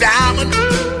spoonful of diamond,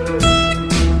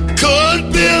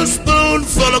 could be a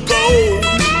spoonful of gold,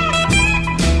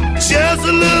 just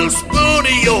a little spoon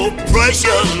of your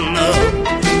precious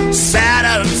love,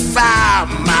 satisfy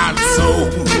my soul.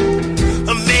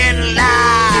 Men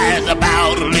lies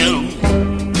about a little,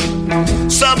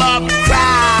 some of them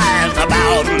cries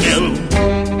about a little,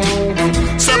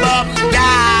 some of them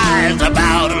dies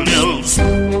about a little.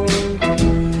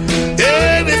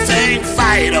 Everything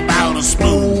fight about a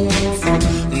spoon.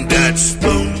 That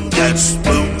spoon, that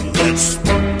spoon, that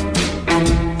spoon.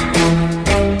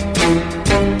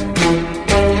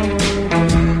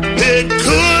 It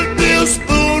could be a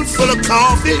spoonful of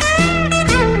coffee,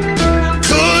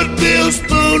 could be a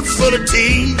spoonful of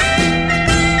tea,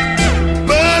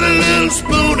 but a little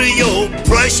spoon of your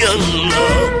precious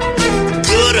love,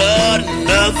 good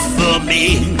enough for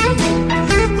me.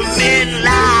 Men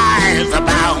lies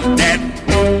about that,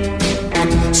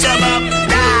 some of them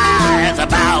dies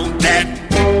about that,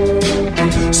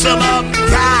 some of them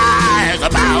cries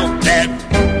about that,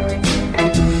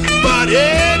 but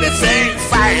everything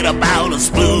fight about a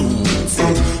spoon.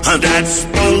 That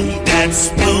spoon, that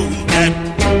spoon, that.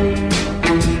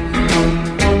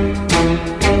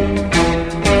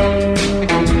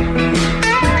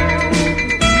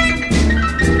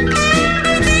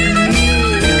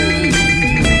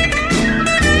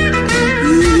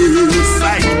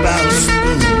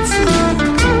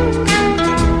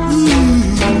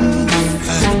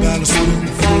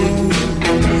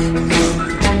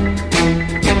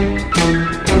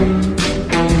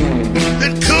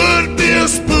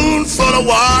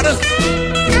 Water,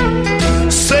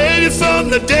 save it from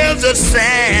the desert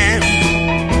sand,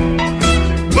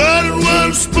 but in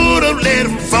one spoon of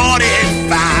little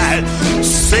 45,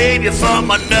 save you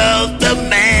from another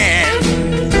man.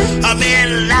 A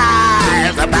man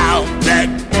lies about that,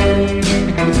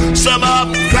 some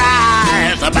of them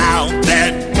cries about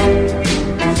that,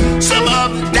 some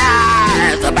of them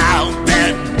dies about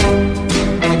that.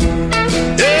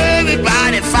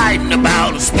 Everybody fighting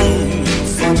about a spoon.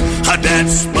 That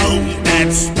spoon,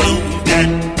 that spoon, that.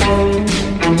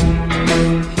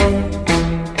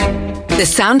 The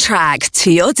soundtrack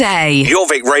to your day.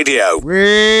 Jorvik Radio.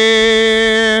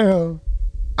 Well,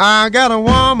 I got a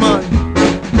woman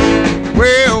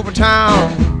way over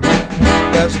town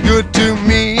that's good to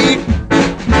me.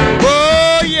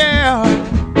 Oh yeah,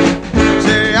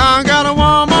 say I got a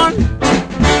woman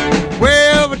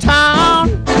way over town,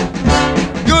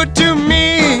 good to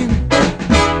me.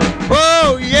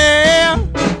 Oh yeah,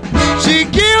 she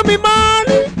give me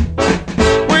money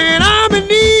when I'm in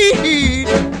need.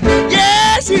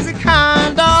 Yeah, she's a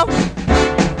kind of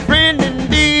friend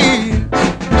indeed.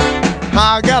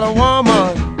 I got a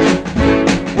woman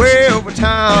way over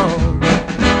town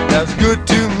that's good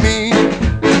to me.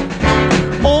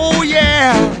 Oh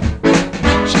yeah,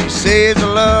 she says a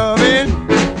loving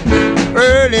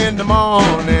early in the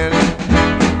morning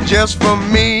just for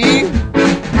me.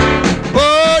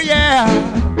 Oh yeah,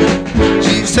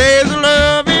 she says a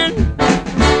loving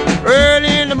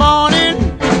early in the morning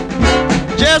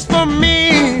just for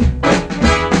me.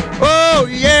 Oh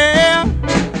yeah,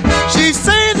 she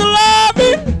says a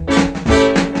loving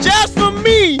just for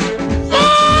me.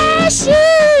 Oh, she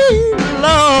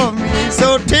loves me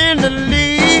so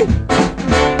tenderly.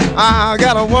 I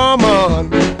got a woman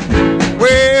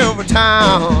way over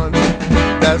town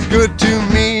that's good to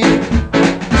me.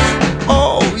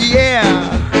 Oh yeah.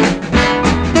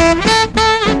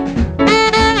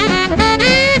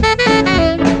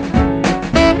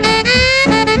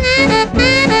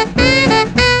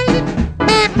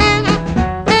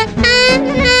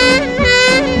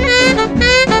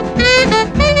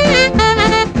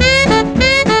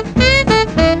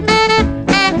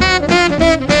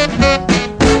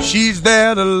 She's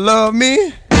there to love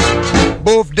me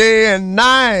both day and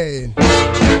night.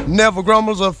 Never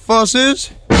grumbles or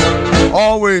fusses,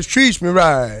 always treats me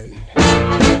right.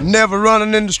 Never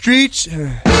running in the streets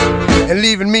and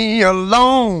leaving me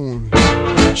alone.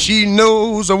 She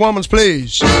knows a woman's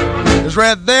place. It's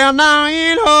right there now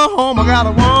in her home. I got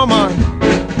a woman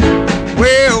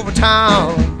way over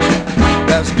town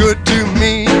that's good to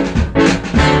me.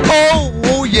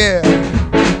 Oh yeah.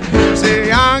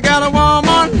 Say I got a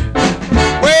woman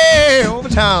way over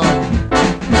town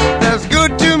that's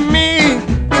good to me.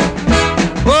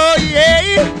 Oh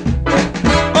yeah.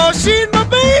 Oh, she's my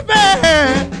baby.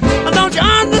 Don't you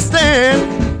understand?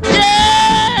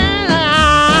 Yeah,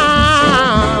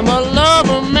 I'm a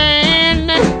lover man.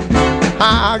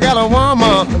 I got a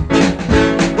woman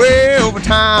way over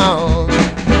town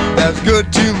that's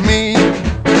good to me.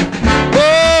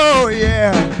 Oh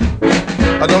yeah.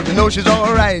 Don't you know she's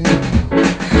alright?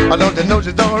 Don't you know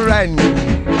she's alright?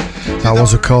 That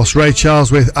was, of course, Ray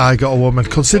Charles with I Got a Woman,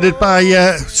 considered by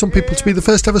some people to be the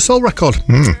first ever soul record.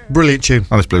 Brilliant tune.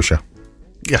 On this Blue Show.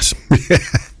 Yes.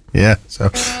 Yeah, so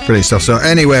brilliant stuff. So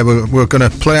anyway, we're going to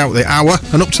play out the hour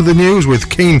and up to the news with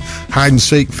keen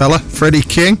hide-and-seek fella, Freddie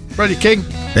King. Freddie King.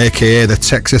 A.K.A. the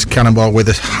Texas Cannonball with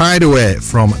a Hideaway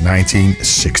from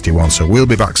 1961. So we'll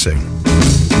be back soon.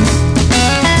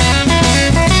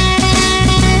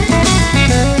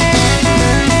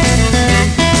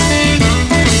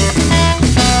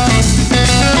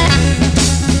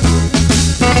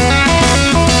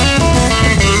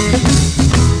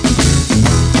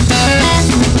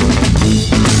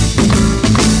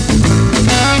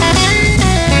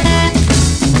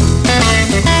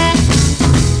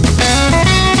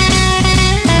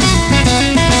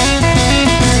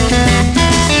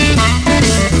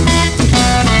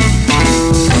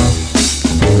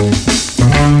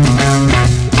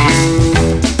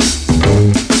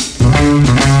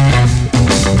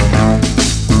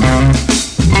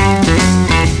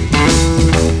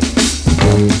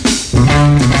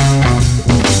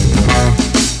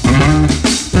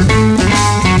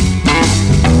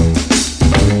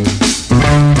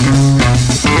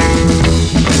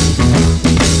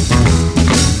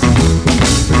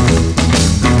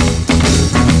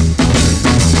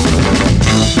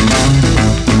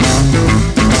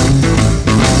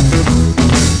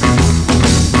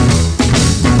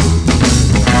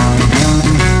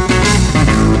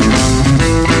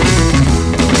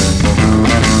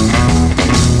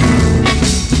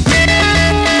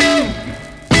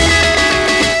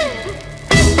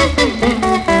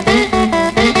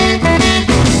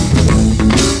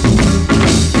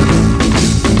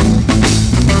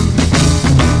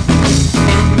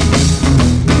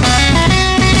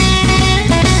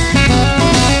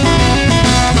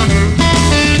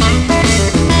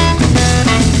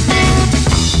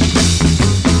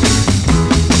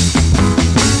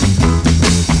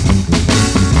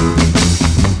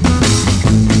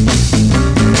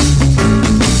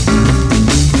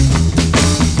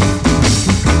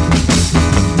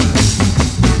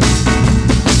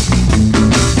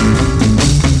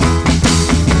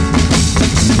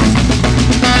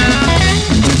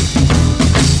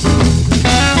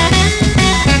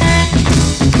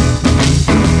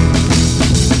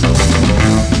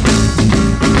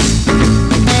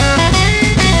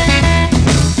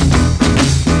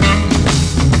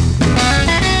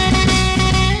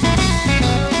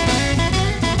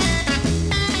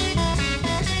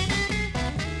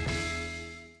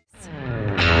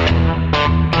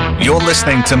 You're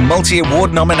listening to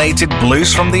multi-award nominated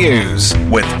Blues from the Ouse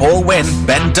with Paul Winn,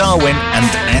 Ben Darwin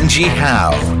and Angie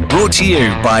Howe. Brought to you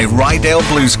by Rydale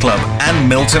Blues Club and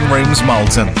Milton Rooms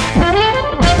Malton.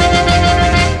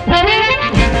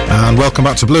 And welcome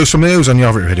back to Blues from the Ouse on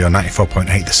Jorvik Radio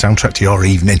 94.8, the soundtrack to your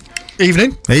evening.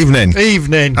 Evening.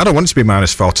 I don't want it to be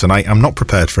 -4 tonight. I'm not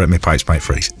prepared for it. My pipes might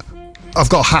freeze. I've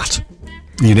got a hat.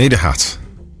 You need a hat.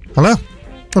 I know.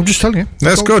 I'm just telling you.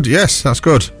 That's good. Yes, that's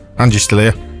good. Angie's still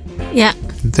here. Yeah.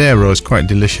 Their rose quite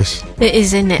delicious. It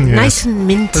is, isn't it? Yeah. Nice and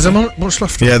minty. Is there much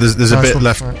left? Yeah, there's a Nice bit one.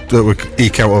 left Right. that we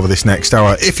eke out over this next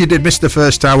hour. If you did miss the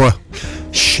first hour,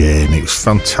 shame. It was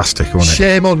fantastic, wasn't it?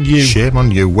 Shame on you. Shame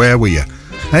on you. Where were you?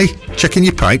 Hey, checking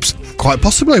your pipes. Quite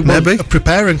possibly. Maybe.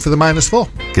 Preparing for the -4.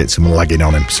 Get some lagging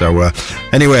on him. So,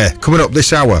 anyway, coming up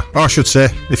this hour, or I should say,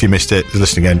 if you missed it,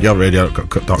 listen again,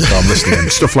 yourradio.com, listen again,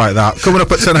 stuff like that. Coming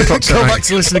up at 10 o'clock tonight. Go back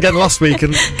to listen again last week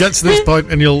and get to this point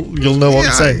and you'll know what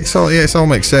I'm saying. It all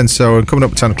makes sense. So, coming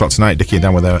up at 10 o'clock tonight, Dickie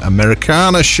down with our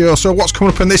Americana show. So, what's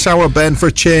coming up in this hour, Ben, for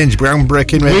a change?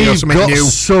 Groundbreaking radio, We've something got new?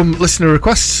 some listener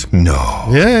requests. No.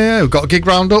 Yeah, we've got a gig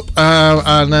roundup,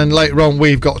 and then later on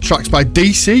we've got tracks by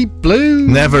DC Blue.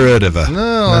 Never heard of her.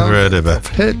 No, Never heard of her. I've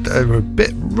heard they're a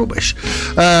bit rubbish.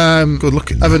 Good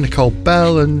looking. Evan Nicole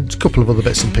Bell and a couple of other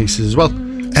bits and pieces as well.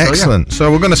 Excellent.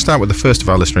 So we're going to start with the first of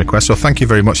our listener requests. So thank you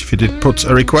very much if you did put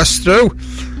a request through.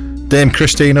 Dame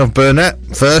Christine of Burnett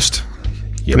first.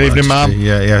 Yeah, Good evening, ma'am.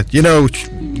 Yeah. You know,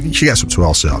 she gets up to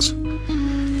all sorts.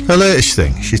 Her latest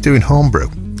thing, she's doing homebrew.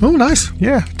 Oh, nice.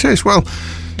 Yeah, it is. Well,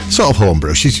 sort of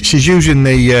homebrew. She's using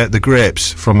the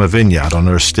grapes from a vineyard on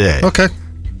her estate. Okay.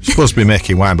 She's supposed to be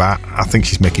making wine, but I think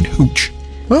she's making hooch.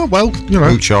 Oh, well, you know.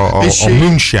 Hooch or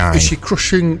moonshine. Is she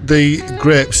crushing the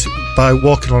grapes by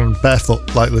walking on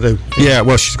barefoot like they do? Yeah,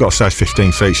 well, she's got a size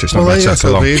 15 feet, so it's not going to take her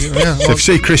long. Yeah, So if you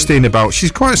see Christine about,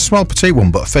 she's quite a small, petite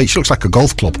one, but her feet, she looks like a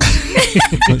golf club.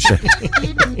 Doesn't she?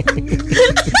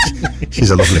 She's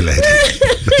a lovely lady.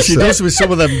 She does with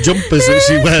some of them jumpers that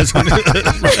she wears.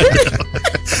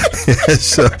 Yeah,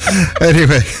 so,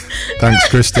 anyway, thanks,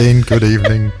 Christine. Good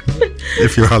evening,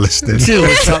 if you are listening. She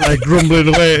looks like they're grumbling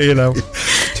away, you know.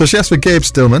 So she asked for Gabe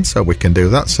Stillman, so we can do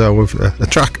that. So we've a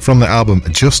track from the album,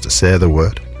 Just Say the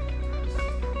Word.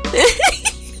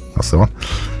 That's the one.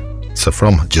 So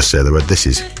from Just Say the Word, this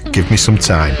is Give Me Some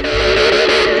Time.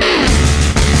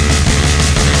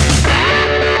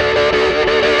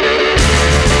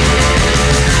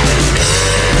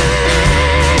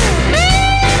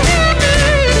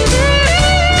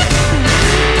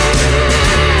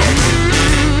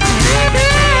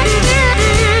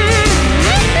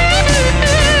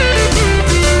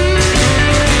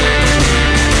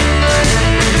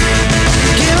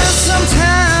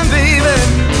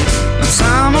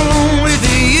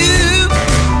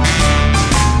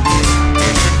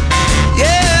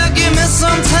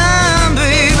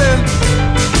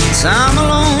 Time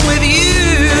alone with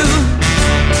you.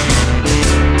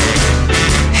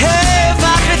 Hey, if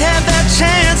I could have that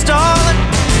chance, darling,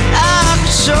 I could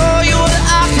show you what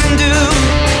I can do.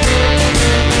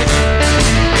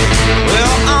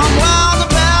 Well, I'm wild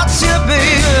about you,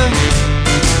 baby,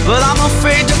 but I'm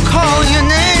afraid to call your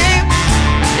name.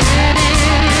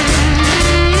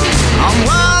 I'm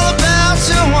wild about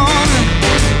you, woman,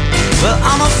 but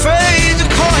I'm afraid to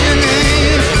call your name.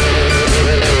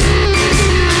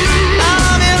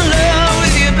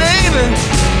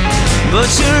 But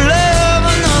you love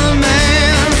another man.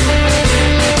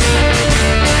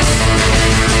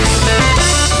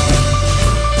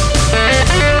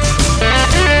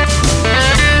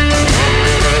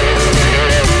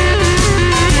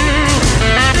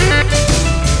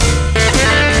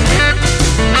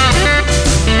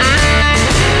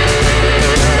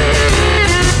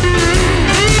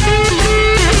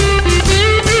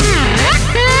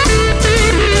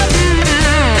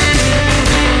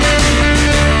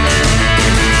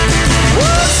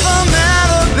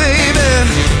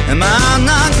 Am I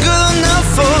not good enough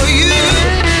for you?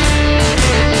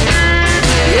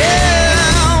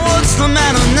 Yeah, what's the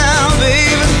matter now,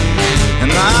 baby? Am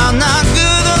I not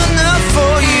good enough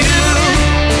for you?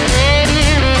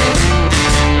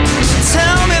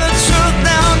 Tell me the truth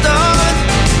now, darling.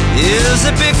 Is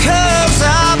it because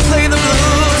I play the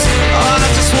blues, or I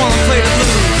just want to play the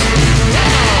blues?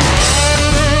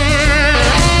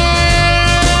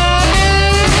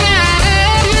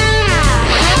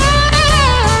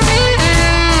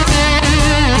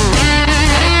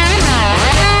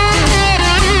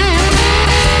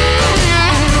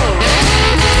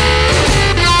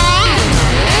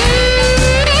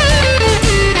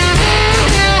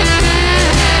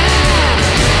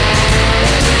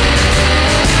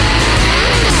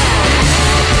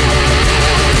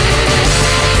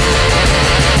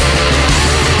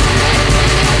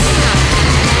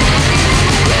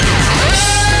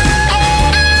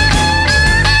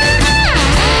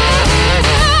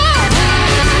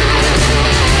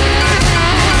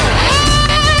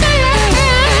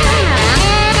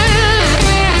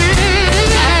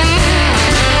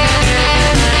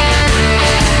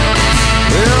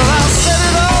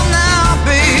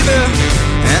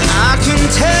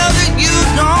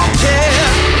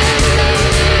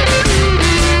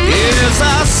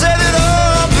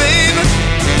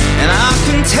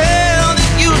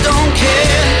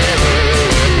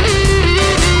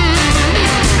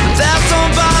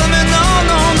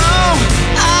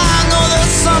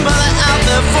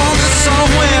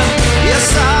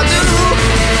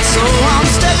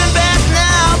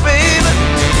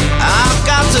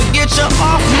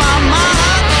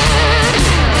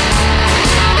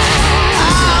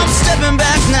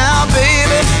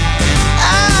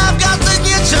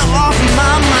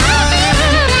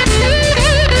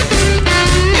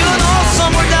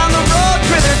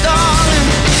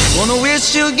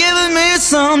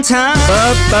 Time.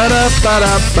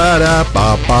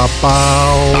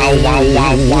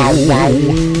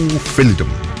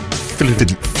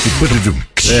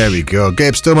 There we go.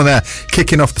 Gabe Stillman there,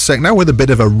 kicking off the second now with a bit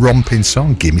of a romping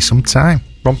song. Give me some time.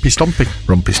 Rompy Stompy.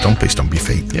 Rumpy Stompy, Stompy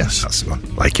Feet. Yes. That's the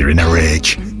one. Like you're in a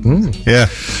rage. Yeah.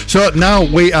 So now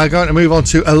we are going to move on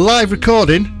to a live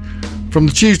recording from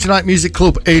the Tuesday Night Music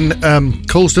Club in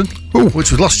Colston,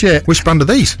 which was last year. Which band are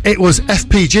these? It was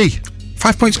FPG.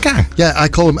 5 Points Gang? Yeah, I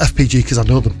call them FPG because I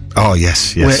know them. Oh,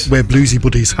 yes. We're bluesy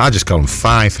buddies. I just call them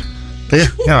 5. Do you?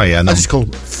 Oh, yeah. No. I just call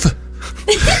them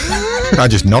I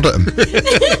just nod at them.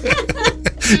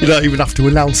 You don't even have to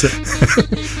announce it.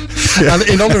 And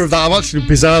in honour of that,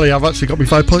 bizarrely, I've actually got my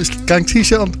 5 Points Gang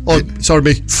t-shirt on. Oh, sorry,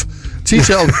 me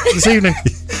t-shirt on this evening.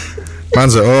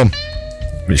 Mine's at home.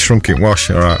 It's shrunk in wash,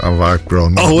 or have I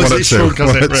grown? Oh, is it shrunk,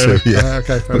 has it, really? Yeah.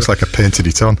 Okay, looks like I painted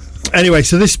it on. Anyway,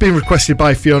 so this has been requested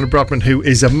by Fiona Bradman, who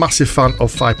is a massive fan of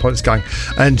 5 Points Gang,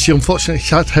 and she unfortunately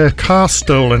had her car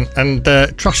stolen and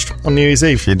trashed on New Year's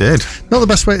Eve. She did. Not the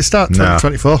best way to start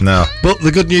 2024. No. But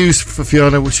the good news for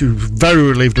Fiona, which she was very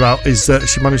relieved about, is that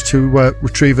she managed to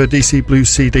retrieve a DC Blues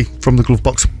CD from the glove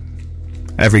box.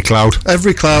 Every cloud,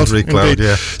 indeed.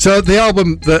 Yeah. So the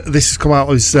album that this has come out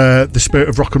is The Spirit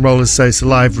of Rock and Roll, as says, a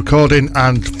live recording,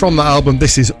 and from that album,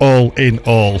 this is All in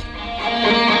All.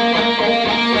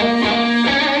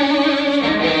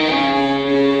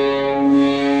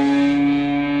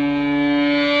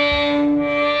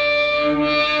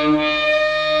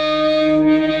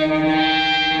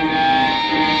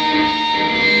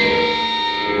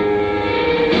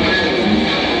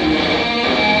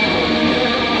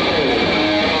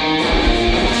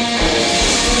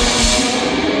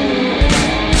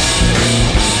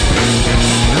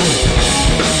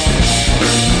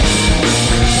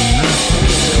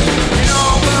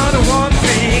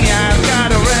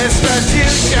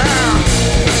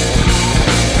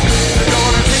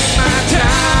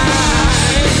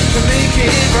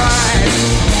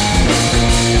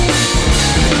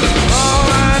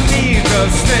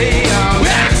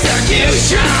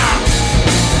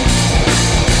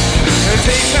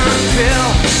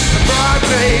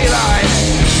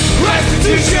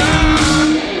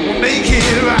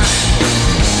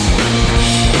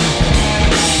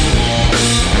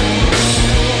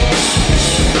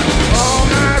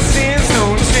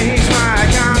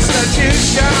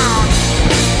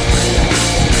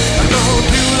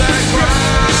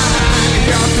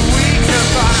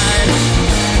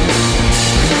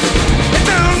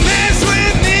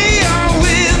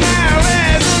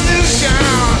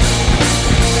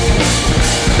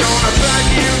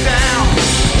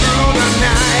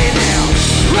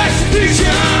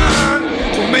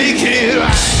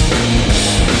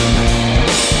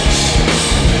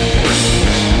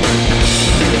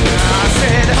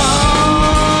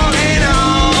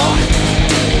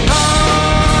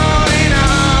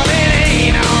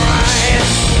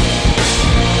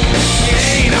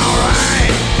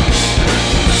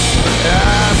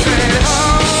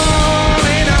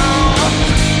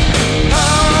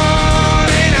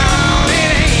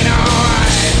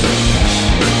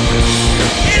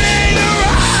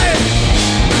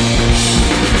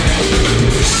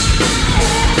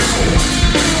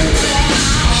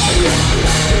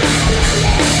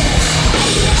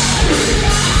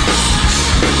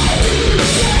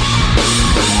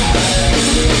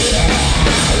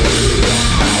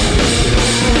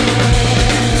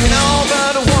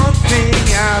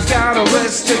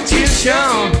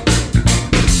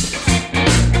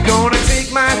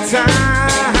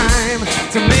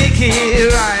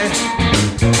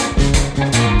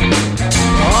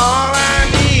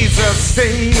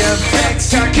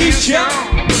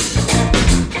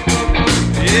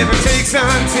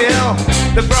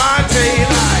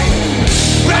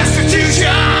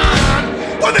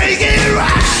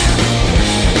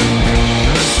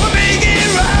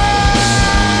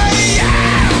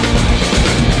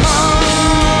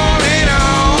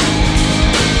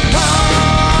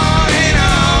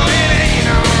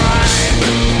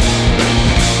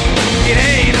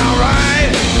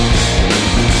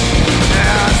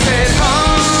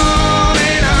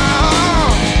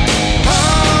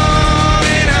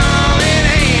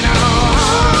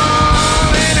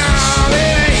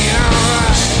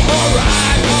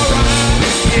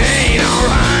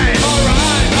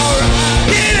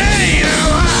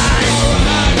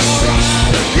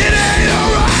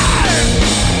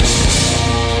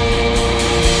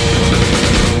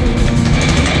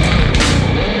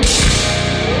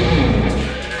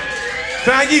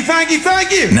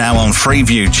 Thank you. Now on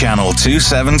Freeview Channel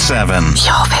 277.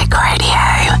 Jorvik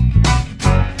Radio.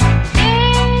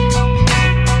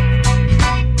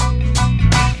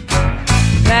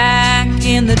 Back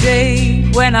in the day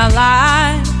when I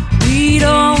lied, we'd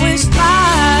always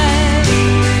lie.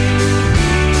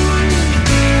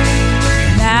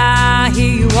 Now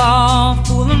here you are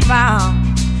fooling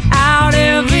around,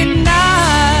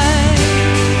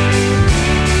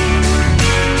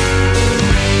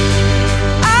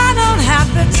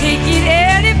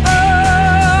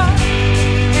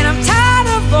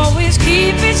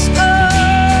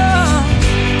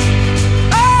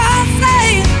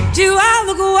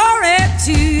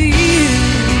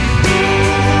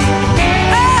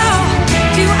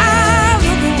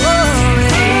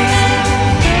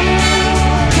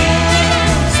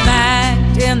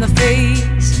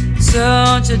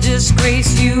 such a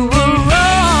disgrace, you were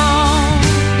wrong.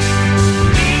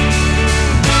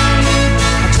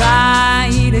 I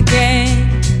tried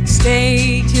again,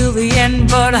 stay till the end,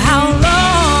 but how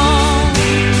long?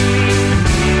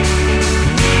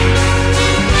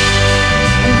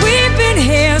 We've been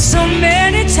here so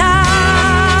many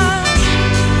times,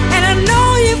 and I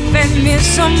know you've been me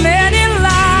so many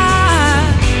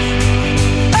lies.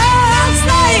 Oh, I'm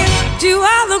saying, do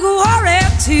I look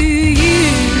worried to you?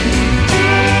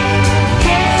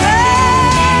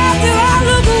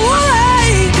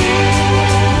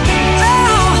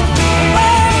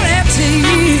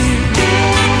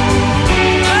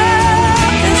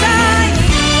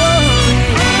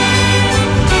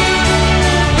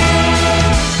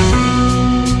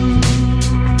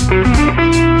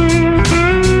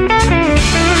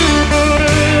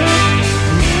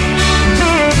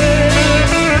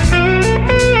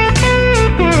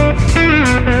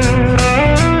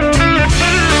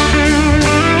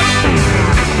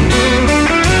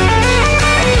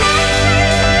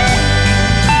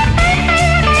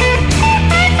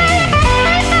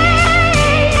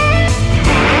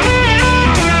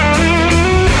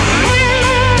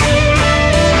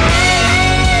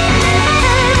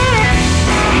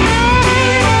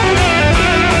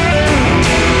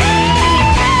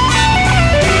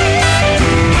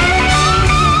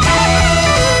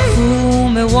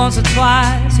 Once or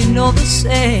twice, you know the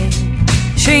say,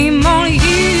 shame on you.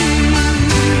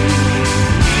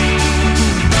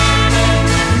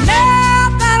 Now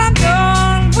that I'm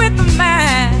done with the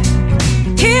man,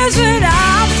 here's what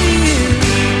I'll do.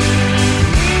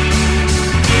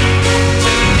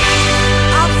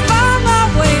 I'll find my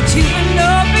way to an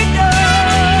open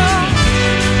door,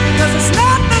 'cause it's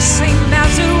not the same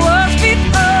as it was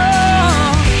before.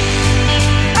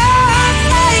 I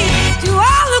say, do I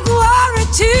look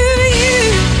worried to you?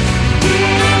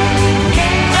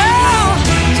 Oh,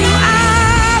 do I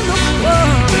look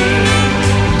worried?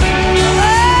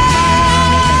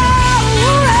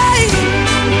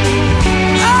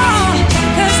 Oh,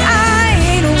 'cause I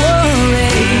ain't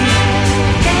worried.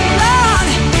 Lord,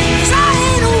 'cause I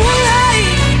ain't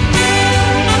worried.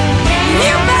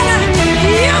 You better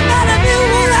be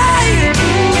worried.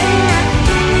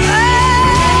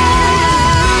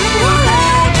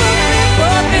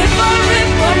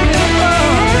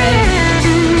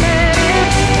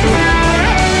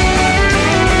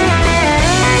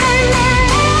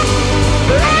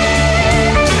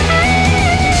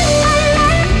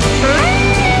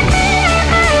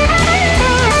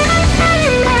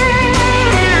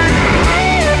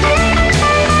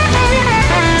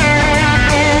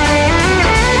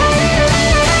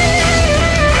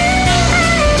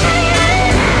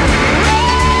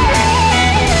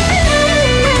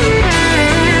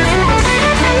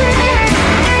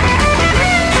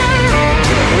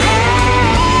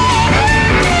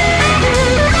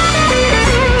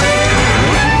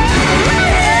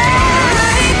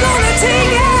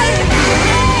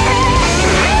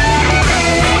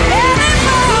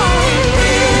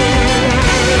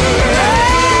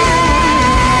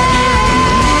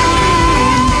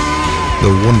 The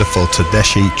wonderful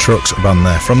Tedeschi Trucks band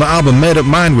there from the album Made Up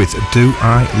Mind with Do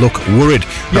I Look Worried?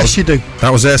 Yes, you do.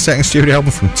 That was their second studio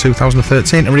album from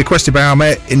 2013 and requested by our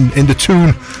mate in the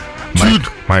tune,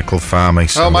 Michael Farmy.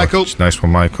 So, Michael. Nice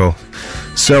one, Michael.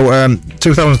 So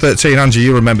 2013, Angie,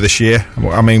 you remember this year.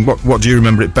 I mean, what do you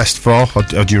remember it best for? Or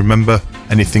do you remember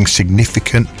anything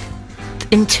significant?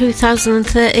 In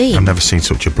 2013? I've never seen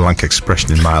such a blank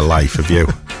expression in my life, have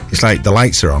you? It's like the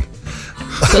lights are on.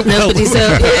 But nobody's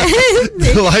up.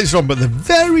 The lights are on, but they're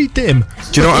very dim.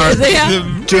 Do you know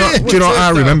what I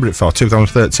remember it for?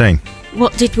 2013.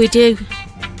 What did we do?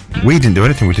 We didn't do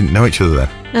anything. We didn't know each other then.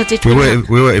 No, did we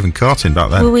weren't even courting back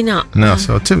then. Were we not? No.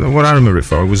 So what I remember it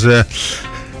for was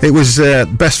it was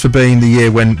best for being the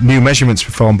year when new measurements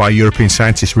performed by European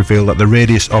scientists revealed that the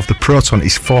radius of the proton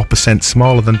is 4%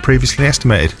 smaller than previously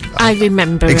estimated. I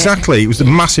remember exactly. It was the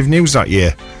massive news that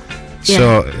year. Yeah.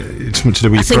 So it's something to do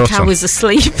with your proton. I think I was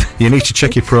asleep. You need to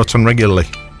check your proton regularly.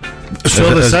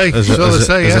 So they say. As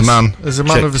a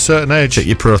man of a certain age. Check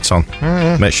your proton.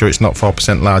 Make sure it's not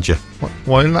 4% larger.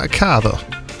 Why in that car though?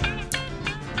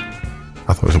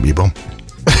 I thought it was up your bum.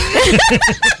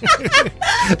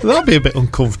 That'd be a bit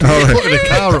uncomfortable. Right. Putting a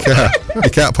car up there.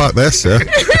 You can't park there, sir.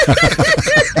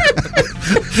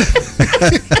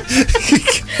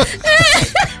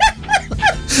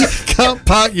 Can't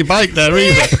park your bike there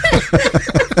either.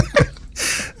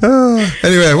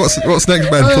 Anyway, what's next,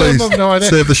 Ben? Please I've no idea.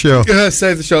 save the show.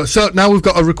 Save the show. So now we've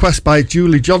got a request by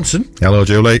Julie Johnson. Hello,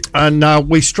 Julie. And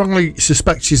we strongly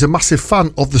suspect she's a massive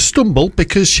fan of The Stumble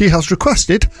because she has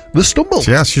requested The Stumble.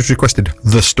 She's requested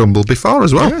The Stumble before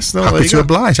as well. Yes, happy to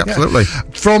oblige, absolutely. Yeah.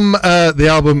 From the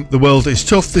album The World Is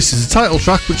Tough, this is a title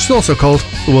track, which is also called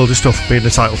The World Is Tough, being the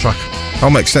title track. All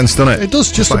makes sense, doesn't it? It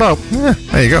does, just about. Yeah,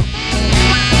 there you go.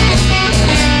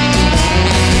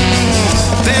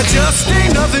 There just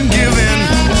ain't nothing given.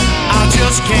 I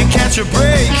just can't catch a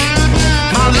break.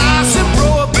 My life's a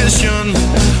prohibition.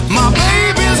 My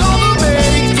baby's on the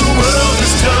make. The world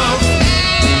is tough,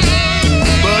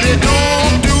 but it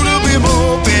don't do to be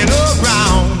moping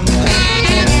around.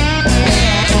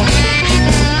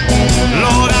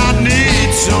 Lord, I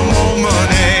need some more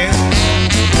money.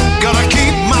 Gotta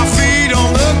keep my feet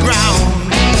on the ground.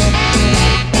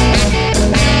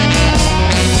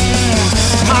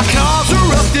 My car's a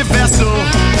rusty vessel.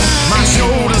 My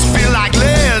shoulders feel like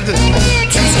lead.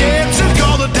 Too scared to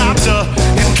call the doctor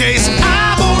in case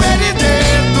I'm already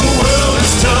dead. The world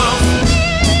is tough,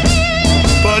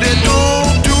 but it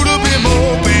don't do to be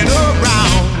moping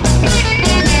around.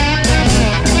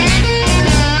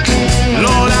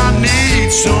 Lord, I need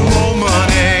some more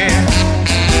money.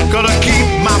 Gotta keep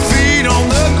my feet on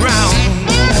the ground.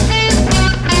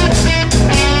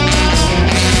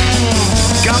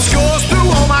 Got scores through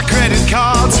all my credit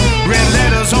cards, red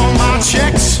letters on my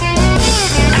checks,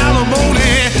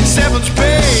 alimony, severance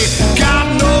pay, God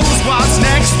knows what's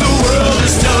next. The world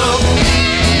is tough,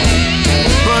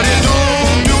 but it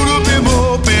don't do to be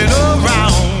moping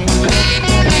around.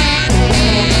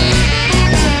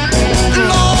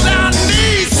 Lord, I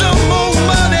need some more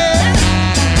money.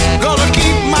 Gotta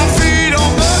keep my feet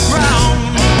on the ground.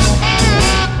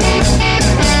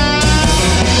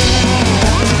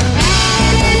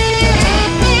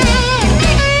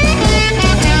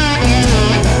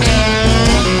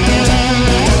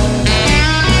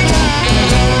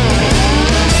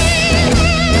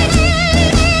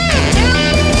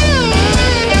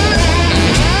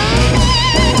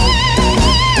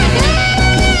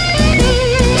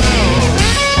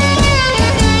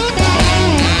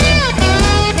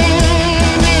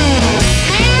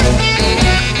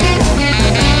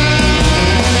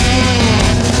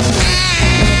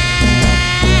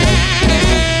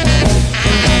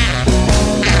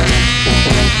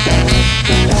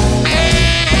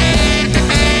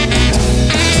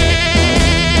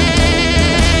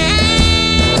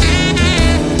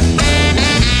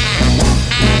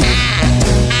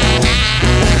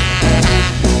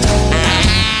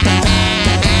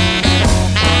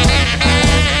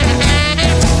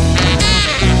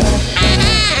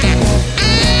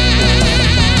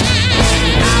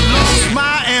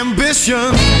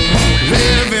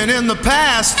 Living in the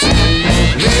past,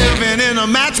 living in a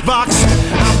matchbox.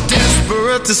 I'm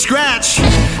desperate to scratch.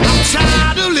 I'm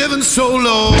tired of living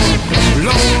solo,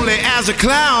 lonely as a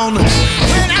clown.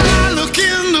 When I look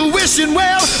in the wishing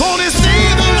well, only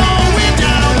see the long way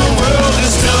down. The world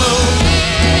is tough,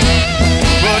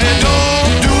 but it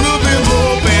don't do to be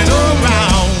moping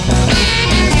around.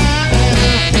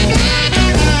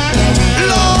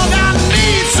 Lord, I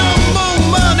need some more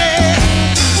money.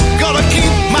 Gotta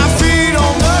keep my feet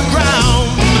on the ground.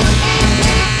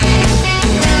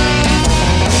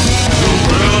 The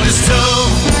world is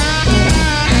tough.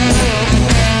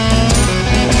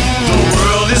 The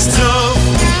world is tough.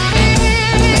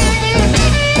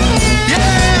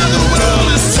 Yeah, the world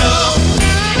is tough.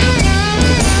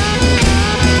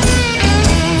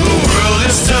 The world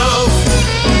is tough.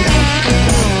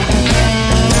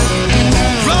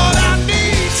 Lord, I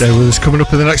need. Stay with us. Coming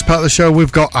up in the next part of the show,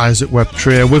 we've got Isaac Webb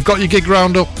Trio, we've got your gig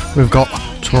roundup, we've got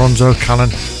Toronto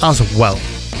Cannon as well.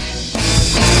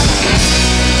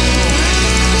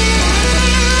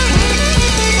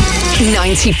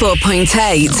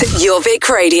 .8 Jorvik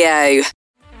Radio.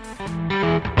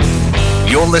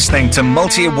 You're listening to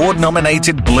multi-award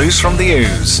nominated Blues from the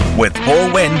Ouse with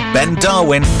Paul Winn, Ben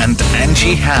Darwin and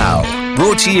Angie Howe.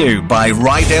 Brought to you by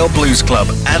Rydale Blues Club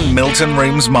and Milton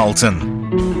Rooms Malton.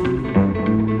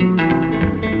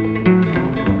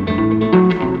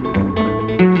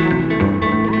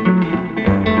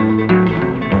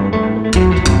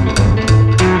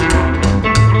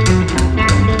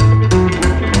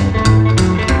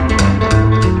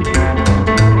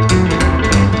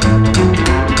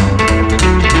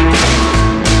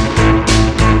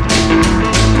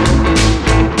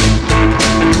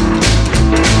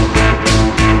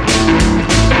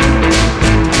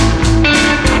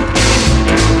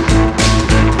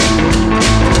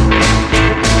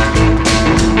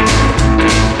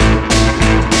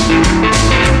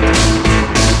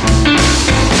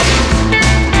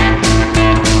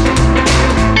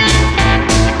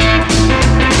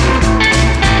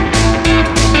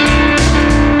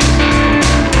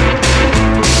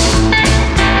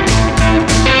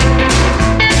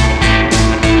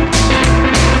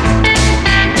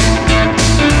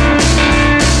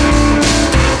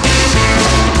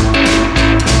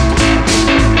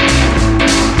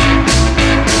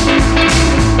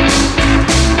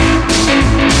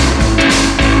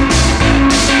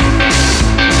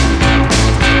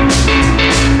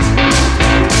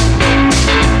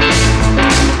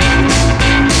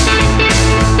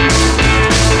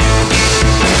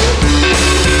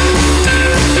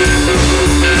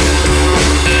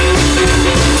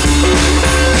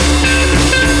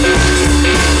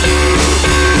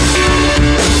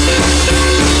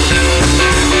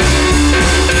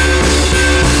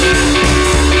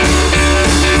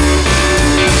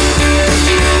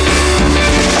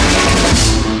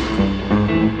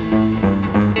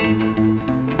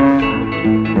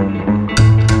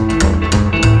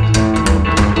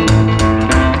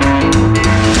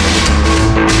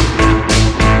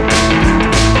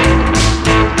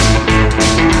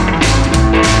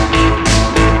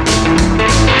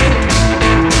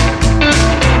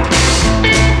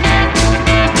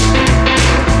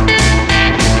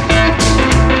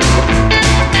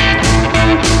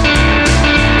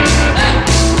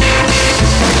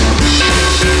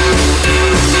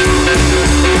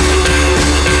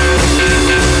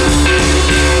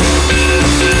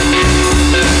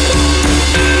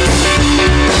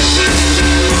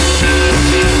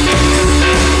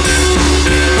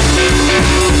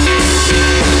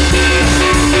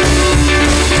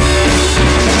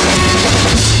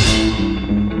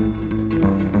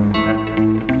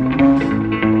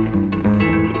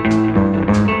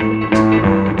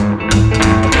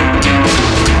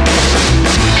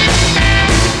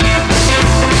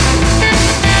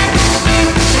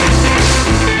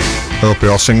 Hope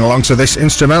you're all singing along to this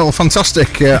instrumental.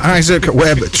 Fantastic Isaac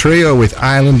Webb trio with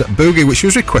Island Boogie, which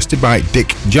was requested by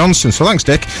Dick Johnson. So thanks,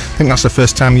 Dick. I think that's the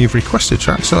first time you've requested a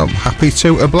track, so I'm happy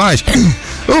to oblige.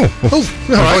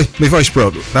 My voice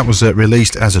broke. That was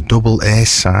released as a double A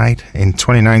side in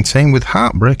 2019, with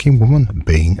Heartbreaking Woman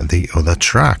being the other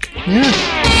track. Yeah.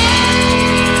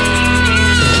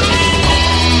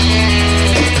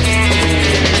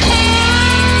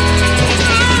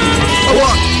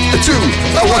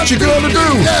 What you gonna do?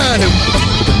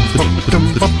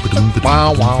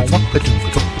 Wow, wow.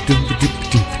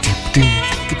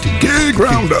 Gig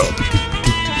roundup.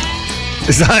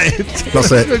 Is that it?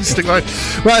 That's it.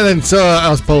 Right then, so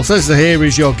as Paul says, here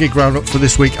is your gig roundup for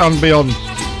this week and beyond.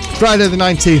 Friday the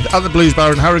 19th at the Blues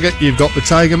Bar in Harrogate, you've got the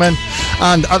Tiger Men,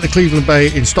 and at the Cleveland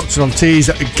Bay in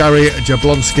Stockton-on-Tees, Gary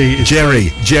Jablonski.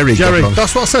 Jerry.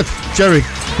 That's what I said. Jerry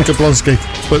Jablonski,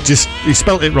 but just he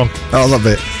spelt it wrong. I love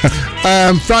it.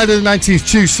 Friday the 19th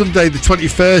to Sunday the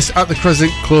 21st at the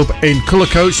Crescent Club in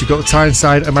Cullercoats, you've got the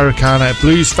Tyneside Americana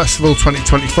Blues Festival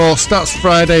 2024. Starts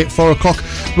Friday at 4 o'clock,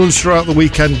 runs throughout the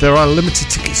weekend. There are limited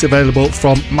tickets available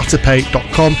from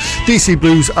matterpay.com. DC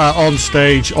Blues are on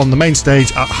stage, on the main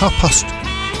stage, at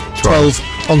 12:30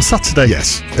 on Saturday.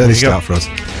 Yes, early start for us.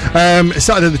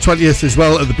 Saturday the 20th as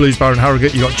well at the Blues Bar in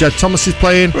Harrogate, you've got Jed Thomas is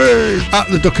playing. At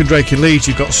the Duck and Drake in Leeds,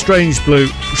 you've got Strange Blue,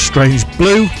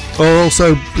 or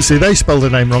also, see, they spelled the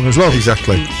name wrong as well.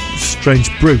 Exactly.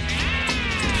 Strange Brew.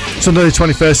 Sunday the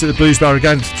 21st at the Blues Bar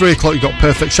again, 3 o'clock you've got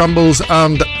Perfect Shambles,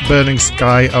 and Burning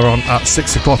Sky are on at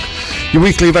 6 o'clock. Your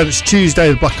weekly events,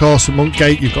 Tuesday the Black Horse and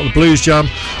Monkgate, you've got the Blues Jam.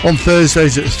 On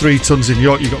Thursdays at the 3 Tons in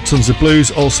York, you've got Tons of Blues.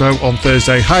 Also on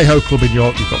Thursday, Hi-Ho Club in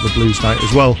York, you've got the Blues Night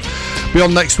as well.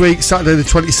 Beyond next week, Saturday the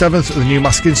 27th at the New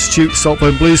Mask Institute,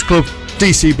 Saltburn Blues Club,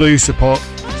 DC Blues support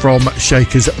from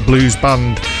Shakers Blues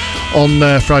Band. On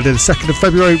Friday the 2nd of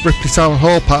February, Ripley Town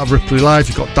Hall, part of Ripley Live,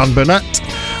 you've got Dan Burnett.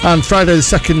 And Friday the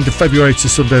 2nd of February to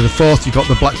Sunday the 4th, you've got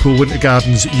the Blackpool Winter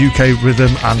Gardens UK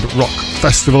Rhythm and Rock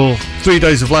Festival. 3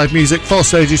 days of live music, 4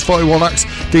 stages, 41 acts.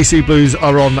 DC Blues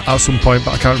are on at some point,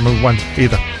 but I can't remember when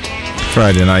either.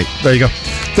 Friday night. There you go.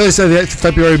 Thursday the 8th of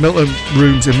February, Milton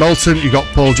Rooms in Malton, you've got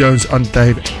Paul Jones and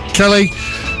Dave Kelly.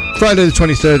 Friday the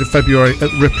 23rd of February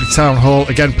at Ripley Town Hall,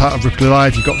 again part of Ripley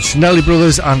Live, you've got the Schnelli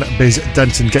Brothers and Biz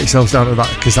Denton. Get yourselves down to that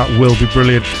because that will be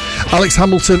brilliant. Alex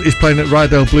Hamilton is playing at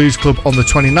Rydale Blues Club on the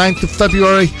 29th of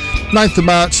February. 9th of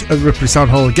March at Ripley Town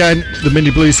Hall again, the Mini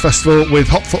Blues Festival with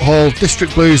Hotfoot Hall,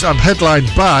 District Blues, and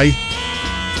headlined by,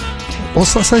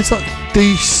 what's that say? Is that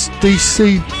DC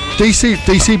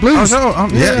Blues?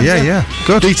 Yeah.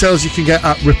 Good. Details you can get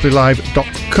at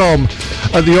ripleylive.com.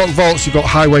 At the York Vaults, you've got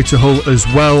Highway to Hull as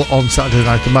well on Saturday the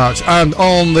 9th of March. And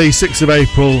on the 6th of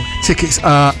April, tickets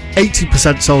are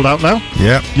 80% sold out now.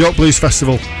 Yeah. York Blues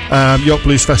Festival,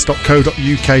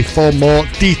 yorkbluesfest.co.uk for more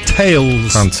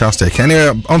details. Fantastic.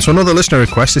 Anyway, on to another listener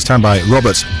request, this time by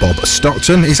Robert Bob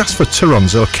Stockton. He's asked for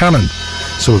Toronzo Cannon.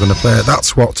 So we're going to play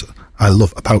That's What I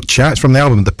Love About Cha. It's from the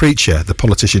album The Preacher, The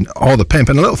Politician or The Pimp.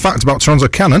 And a little fact about Toronzo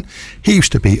Cannon, he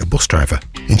used to be a bus driver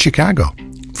in Chicago.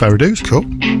 Fair dues. Cool.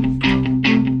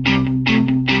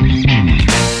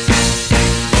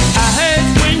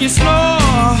 You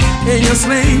snore in your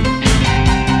sleep.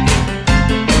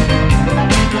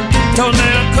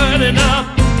 Toenail cutting up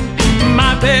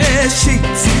my bed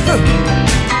sheets.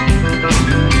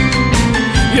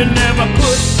 You never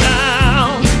put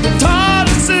down the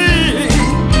toilet seat.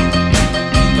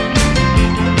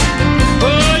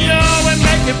 Oh, you always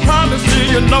make a promise till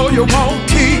you know you won't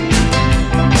keep.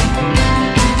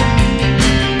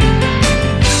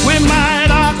 We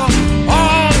might argue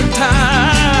all the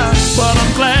time, but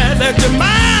I'm glad that you're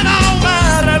mine, all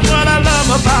mine. That's what I love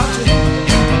about you.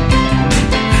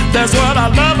 That's what I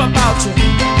love about you.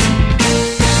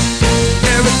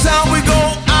 Every time we go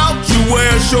out, you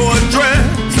wear a short dress.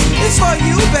 It's for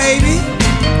you, baby.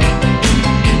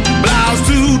 Blouse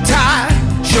too tight,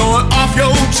 showing off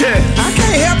your chest. I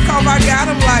can't help 'cause I got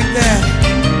them like that.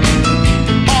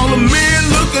 All the men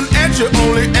looking at you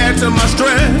only add to my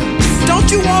stress. Don't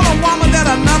you want a woman that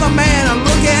another man will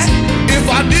look at? If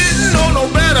I didn't know no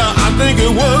better, I think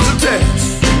it was a test.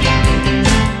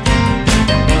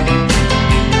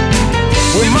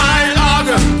 We might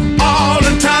argue all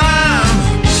the time,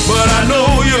 but I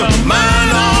know you're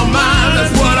mine, all mine.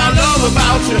 That's what I love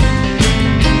about you.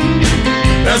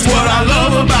 That's what I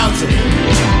love about you.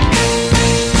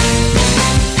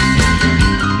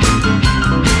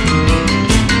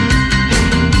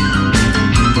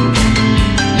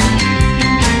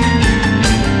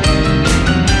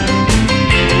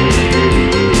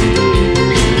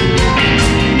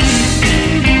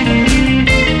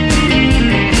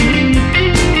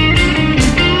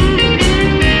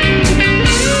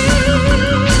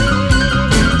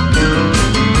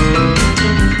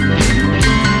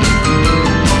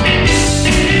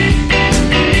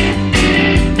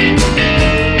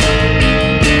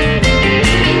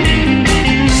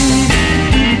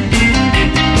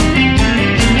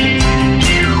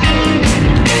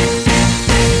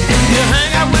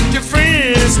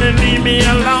 me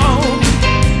alone.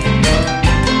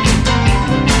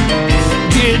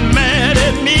 Get mad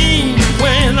at me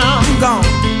when I'm gone.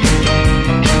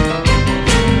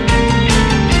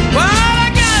 Well, I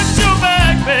got your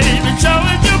back, baby, show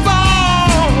it your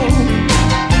bone.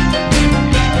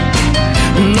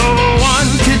 No one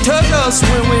can touch us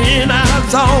when we're in our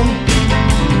zone.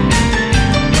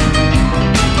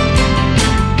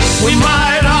 We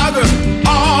might argue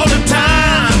all the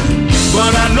time,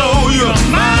 but I know you're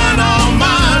mine, all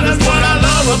mine. That's what I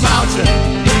love about you.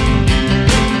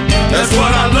 That's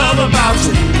what I love about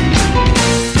you.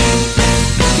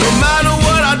 No matter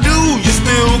what I do, you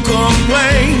still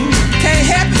complain. Can't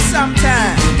help it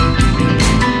sometimes.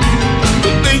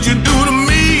 The things you do to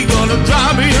me gonna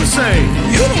drive me insane.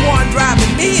 You the one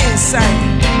driving me insane.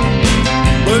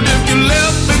 But if you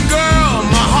left me, girl,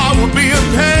 my heart would be in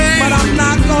pain. But I'm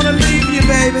not gonna leave you,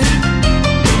 baby.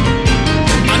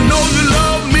 I know you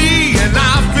love me and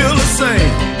I feel the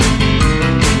same.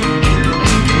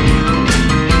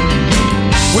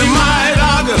 We might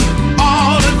argue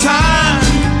all the time,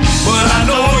 but I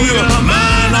know you're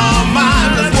mine, all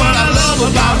mine. That's what I love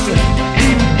about you.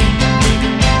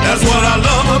 That's what I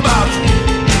love about you.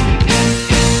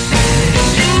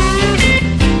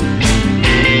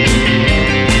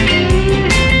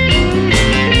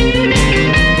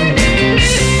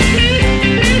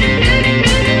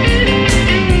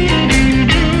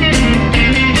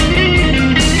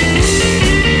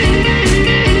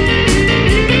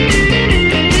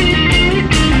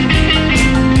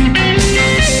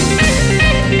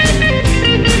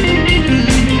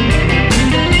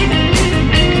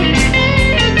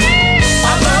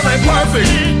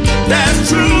 That's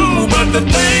true, but the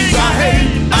things I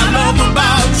hate, I love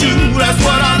about you. That's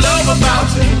what I love about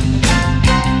you.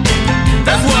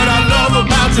 That's what I love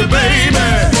about you, baby.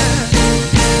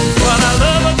 What I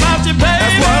love about you, baby.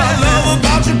 That's what I love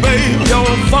about you, baby.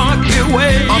 Your funky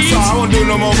ways. I'm sorry, I won't do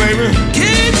no more, baby.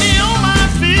 Keep me on my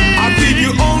feet. I keep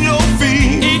you on your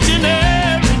feet each and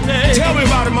every day. Tell me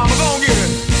about it, mama. Go on, get it.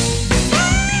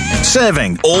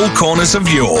 Serving all corners of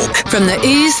York. From the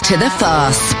Ouse to the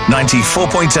Foss.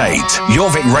 94.8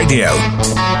 Jorvik Radio.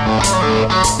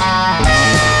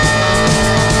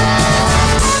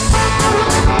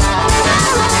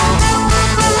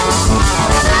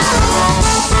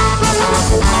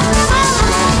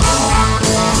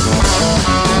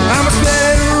 I'm a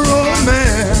steady rolling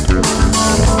man.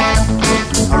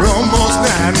 I roll most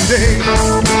night and day.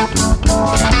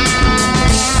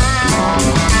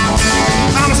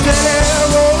 I'm a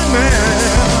steady rolling man.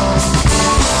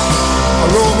 I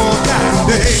roll most night and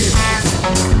day.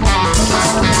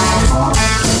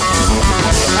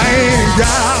 I ain't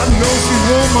got no sweet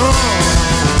woman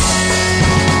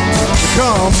to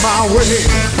come my way.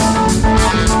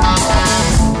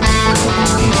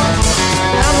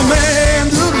 I'm a man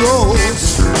that rolls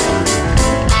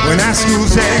when that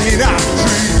school's hanging out the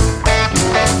tree.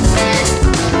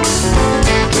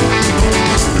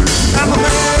 I'm a man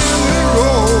that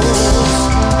rolls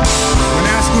when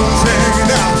that school's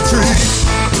hanging out the tree.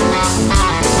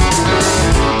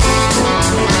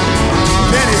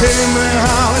 Then he hit me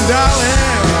hollering,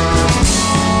 darling,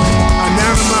 I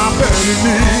never my burning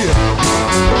knee.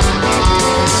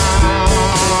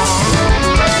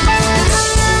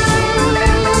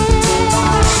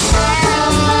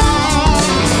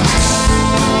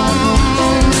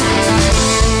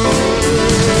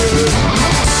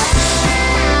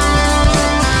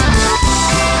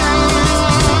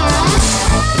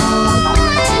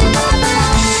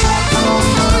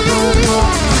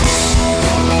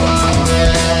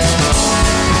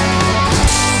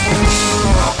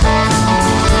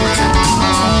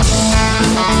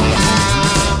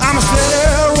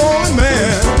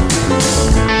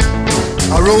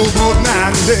 I roll both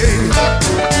night and day.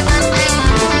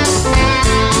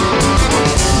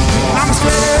 I'm a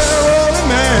steady rolling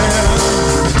man.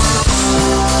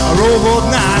 I roll both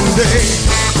night and day.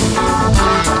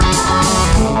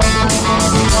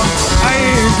 I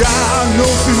ain't got no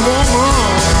sweet woman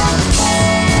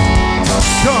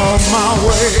come my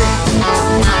way.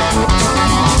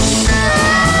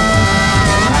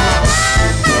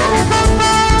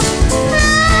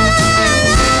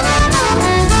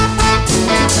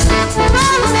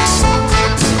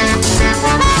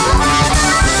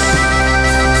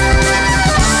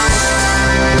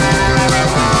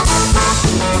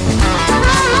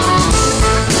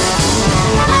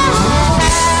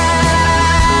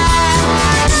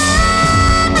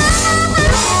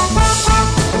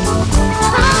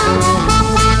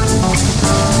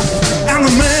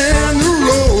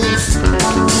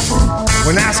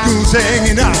 When our school's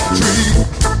hanging out the tree,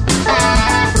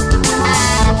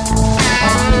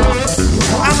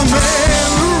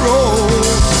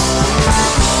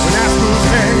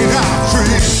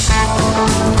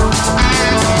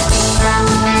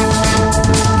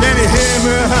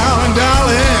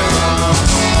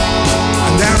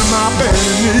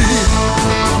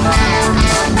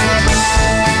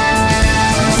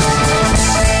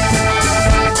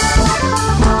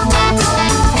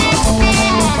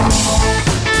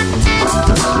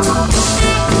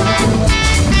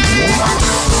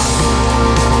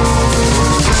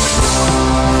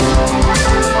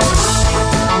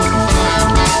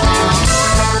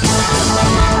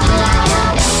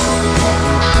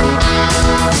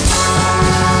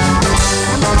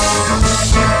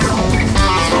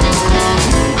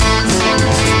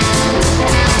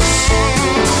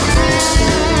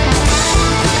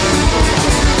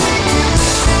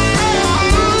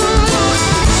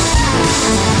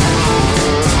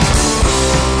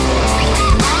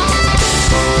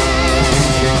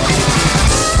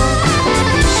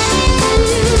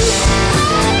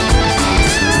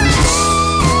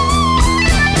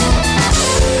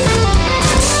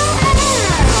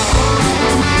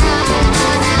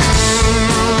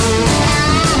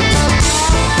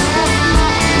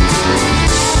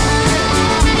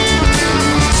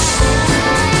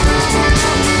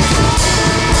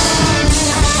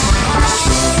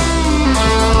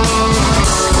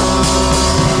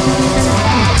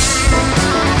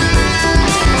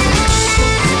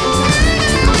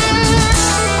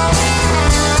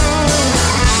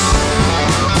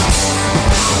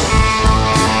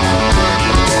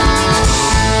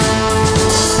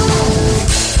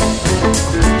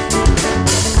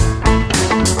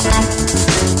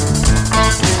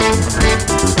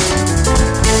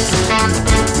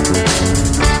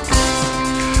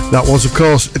 That was, of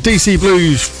course, DC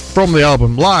Blues from the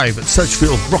album Live at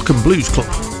Sedgefield Rock and Blues Club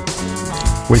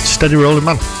with Steady Rolling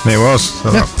Man. It was.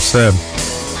 So Yeah.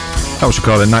 that was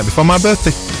recorded the night before my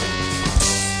birthday.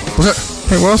 Was it?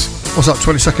 It was. Was that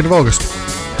 22nd of August?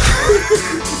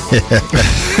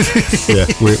 Yeah,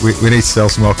 we need to sell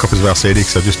some more copies of our CD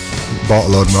because I just bought a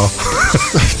load more.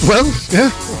 Well, yeah.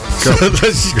 So let's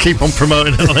just keep on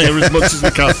promoting it on here as much as we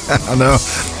can. I know.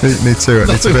 Need to.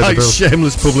 Nothing like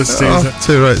shameless publicity, is it?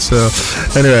 Too right. So,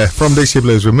 anyway, from DC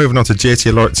Blues, we're moving on to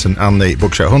JT Lauritsen and the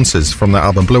Buckshot Hunters from their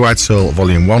album Blue Eyed Soul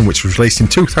Volume 1, which was released in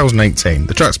 2018.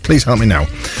 The track's Please Help Me Now.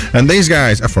 And these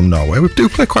guys are from Norway. We do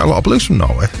play quite a lot of blues from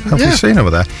Norway. Have you seen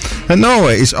over there? And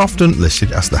Norway is often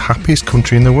listed as the happiest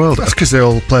country in the world. That's because they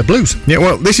all play blues. Yeah,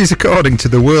 well, this is according to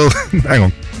the world...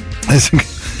 Hang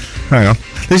on.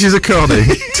 This is according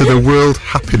to the World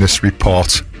Happiness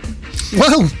Report.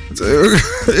 Well,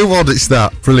 who audits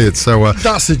that? Brilliant. So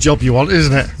that's the job you want,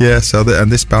 isn't it? Yeah. So and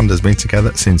this band has been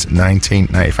together since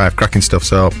 1995. Cracking stuff.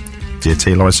 So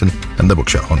JT Lauritsen and the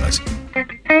Buckshot Hunters.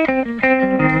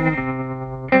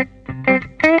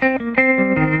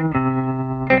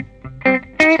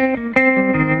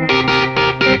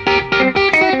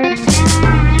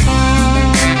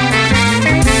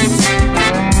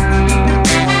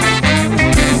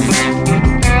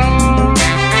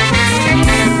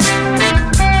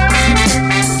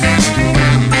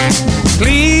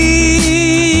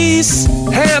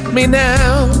 Me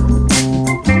now,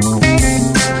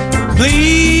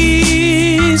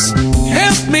 please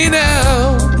help me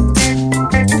now.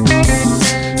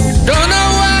 Don't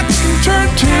know what to turn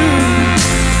to.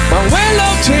 My well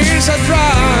of tears are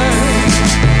dry.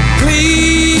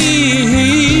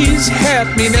 Please help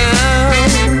me now,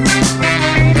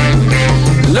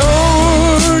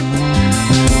 Lord.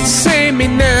 Save me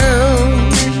now,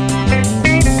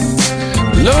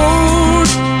 Lord.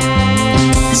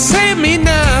 Save me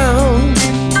now.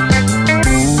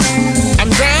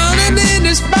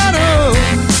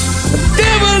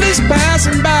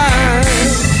 Passing by,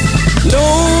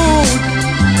 Lord,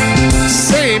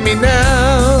 save me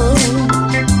now.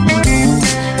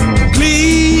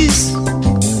 Please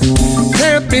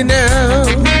help me now.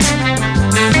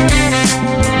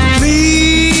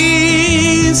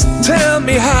 Please tell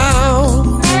me how.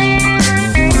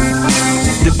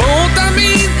 The boat I'm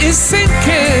in is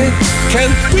sinking,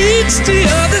 can't reach the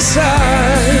other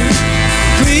side.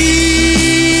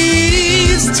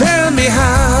 Please tell me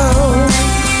how.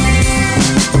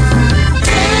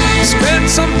 Spend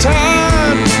some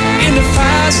time in the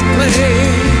fast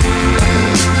lane.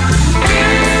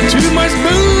 Too much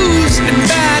booze and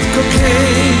bad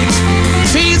cocaine.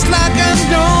 Feels like I'm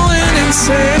going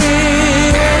insane.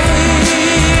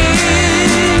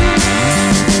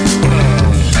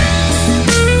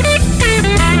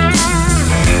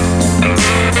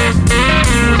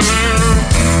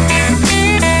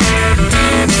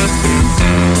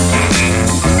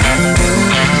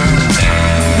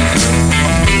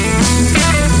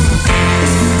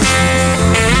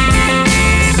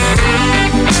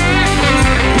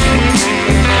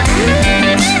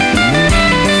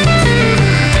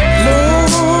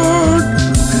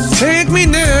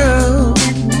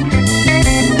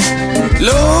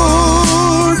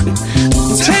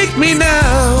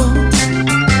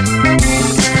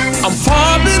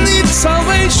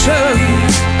 Salvation,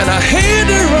 and I hear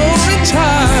the rolling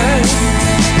tide.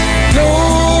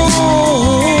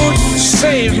 Lord,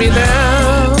 save me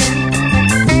now.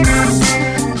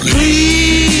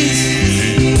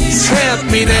 Please help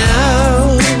me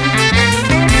now.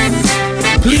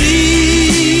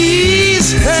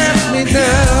 Please help me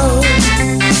now.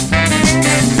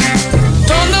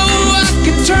 Don't know who I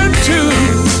can turn to.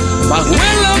 My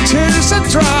well of tears are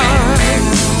dry.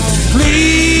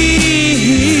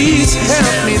 Please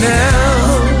help me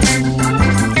now.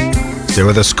 Stay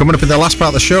with us. Coming up in the last part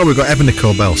of the show, we've got Evan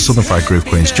Nicole Bell, Southern Fried Groove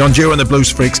Queens, John Dew and the Blues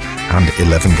Freaks, and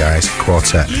 11 Guys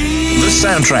Quartet. The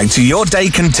soundtrack to your day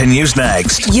continues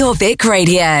next. Jorvik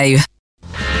Radio.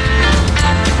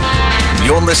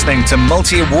 You're listening to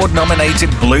multi-award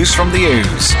nominated Blues from the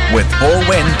Ouse with Paul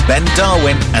Winn, Ben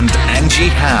Darwin and Angie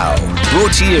Howe.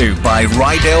 Brought to you by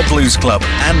Rydale Blues Club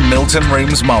and Milton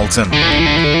Rooms Malton.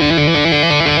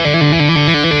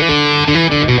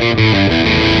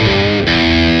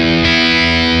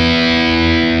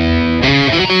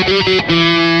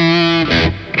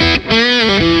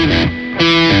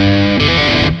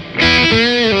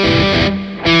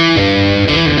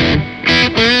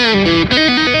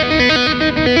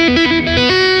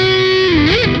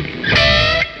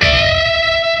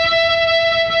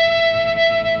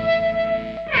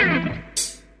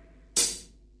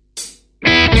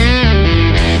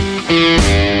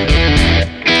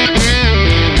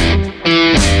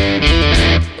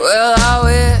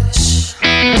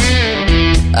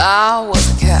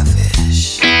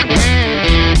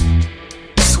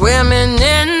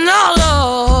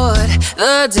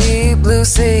 the deep blue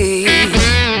sea.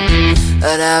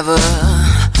 Whatever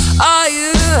are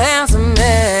you handsome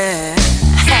man?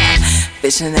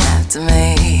 Fishing after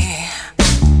me,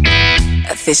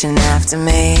 fishing after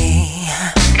me,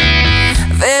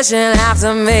 fishing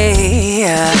after me.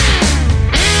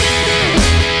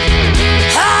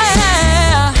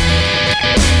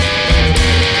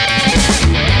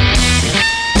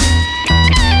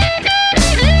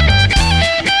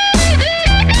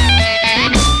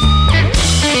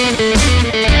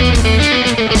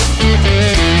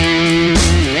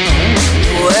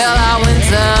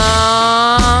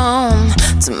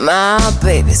 My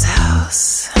baby's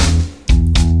house,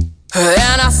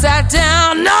 and I sat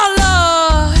down, oh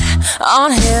Lord,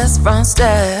 on his front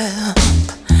step.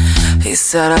 He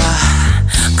said,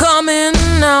 come in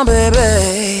now,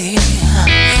 baby.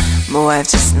 My wife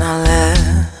just now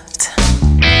left.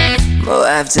 My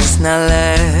wife just now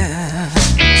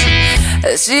left.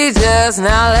 She just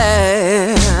now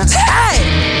left. Hey!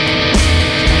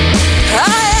 Oh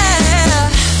yeah!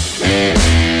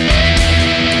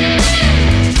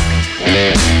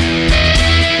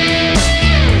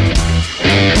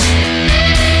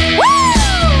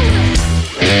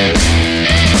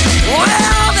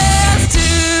 Well,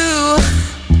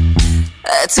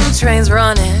 there's two trains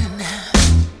running,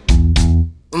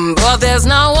 but there's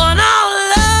not one on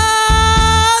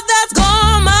love that's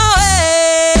gone my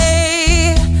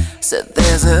way. Said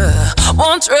there's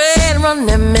one train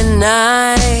running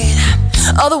midnight,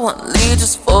 other one leave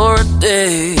just for a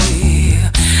day.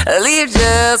 Leave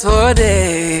just for a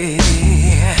day.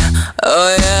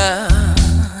 Oh yeah.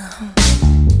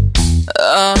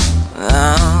 Oh,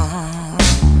 oh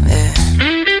yeah.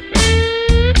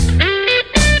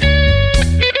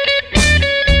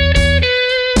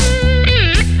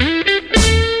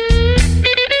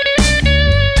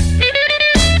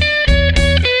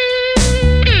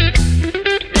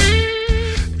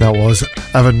 That was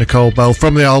Evan Nicole Bell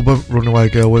from the album Runaway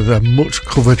Girl, with a much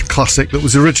covered classic that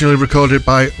was originally recorded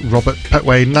by Robert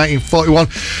Petway in 1941.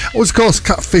 It was, of course,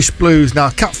 Catfish Blues. Now,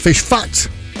 catfish fact: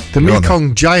 the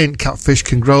Mekong giant catfish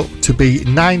can grow up to be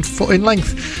 9 foot in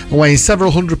length and weighing several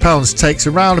hundred pounds. Takes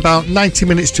around about 90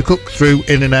 minutes to cook through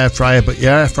in an air fryer, but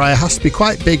your air fryer has to be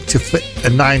quite big to fit a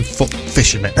 9 foot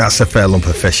fish in it. That's a fair lump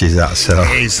of fish, is that? So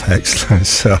it is. Excellent.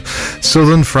 So,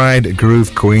 Southern Fried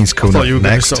Groove Queens coming up next. I thought you were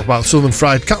going to talk about Southern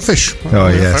Fried Catfish. Oh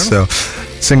yeah, so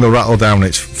single Rattle Down,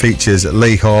 it features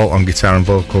Lee Hall on guitar and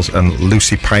vocals and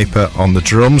Lucy Piper on the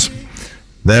drums.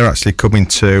 They're actually coming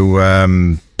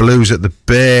to Blues at the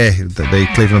Bay, the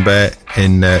Cleveland Bay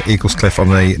in Eagles Cliff on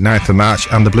the 9th of March,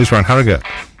 and the Blues around Harrogate.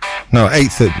 No,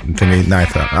 8th of the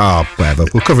 9th. Oh, whatever.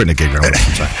 We'll cover it in a gig round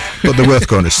sometime. But they're worth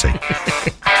going to see.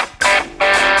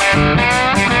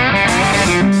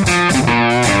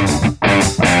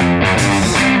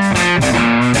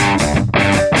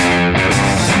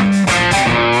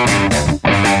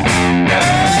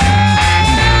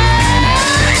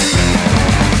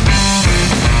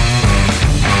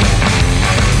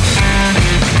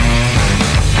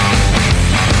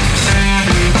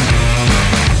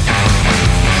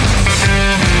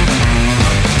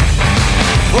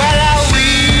 Well, I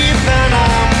weep and I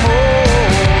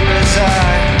moan as I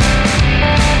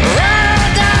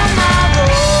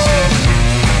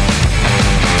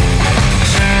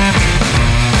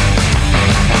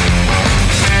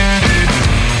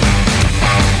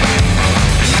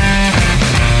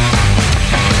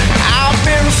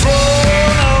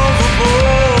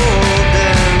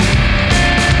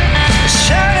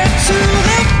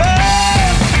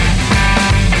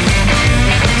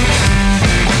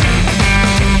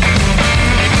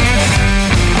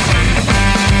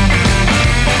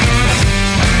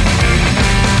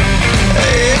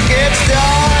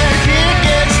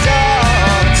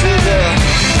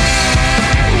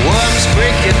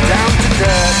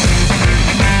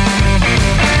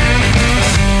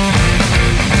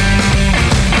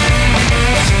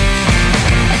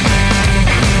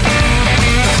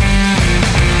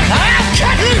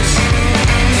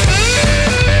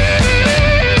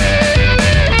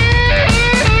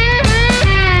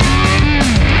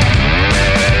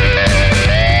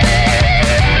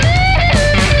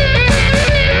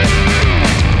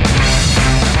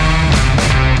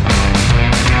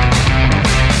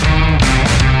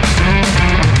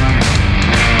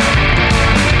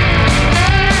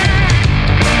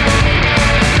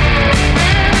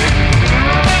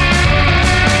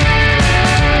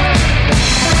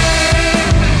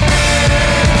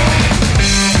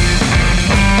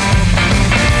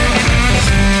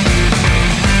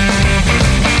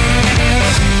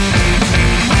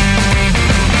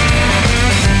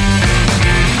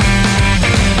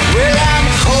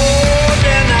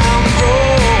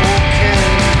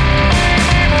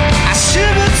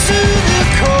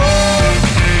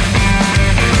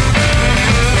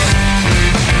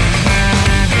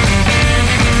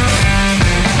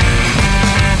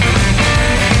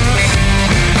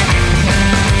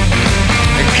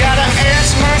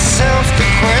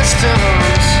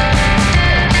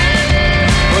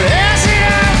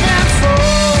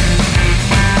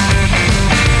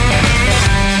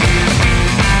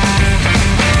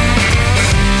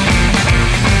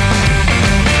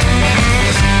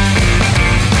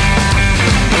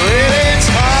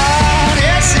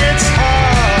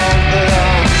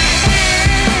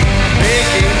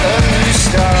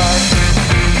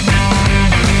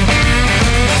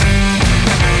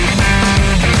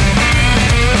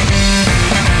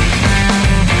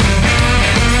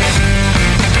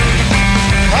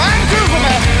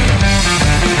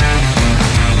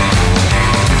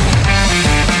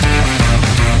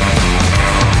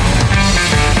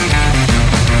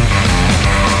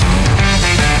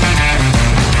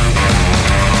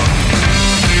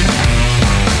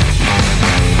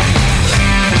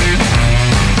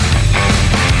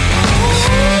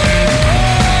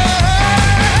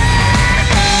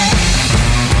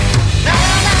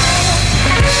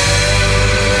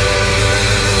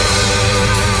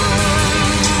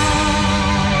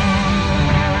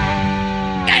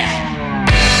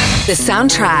The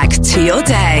soundtrack to your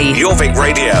day. Jorvik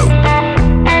Radio.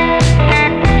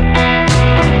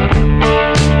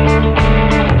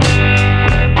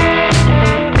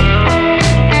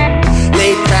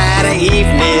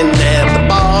 Evening at the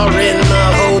bar in the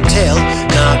hotel,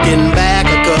 knocking back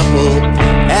a couple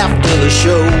after the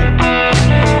show.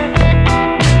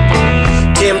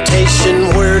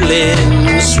 Temptation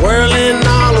whirling, swirling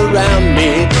all around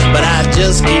me, but I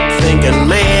just keep thinking,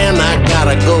 man, I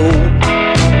gotta go.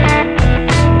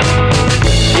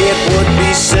 It would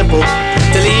be simple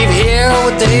to leave here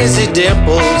with daisy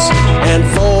dimples, and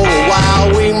for a while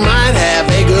we might have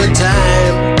a good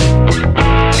time.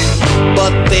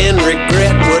 But then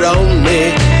regret would own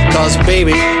me, 'cause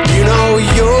baby, you know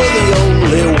you're the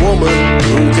only woman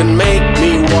who can make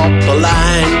me walk the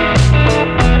line.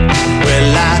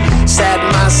 Well, I sat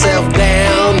myself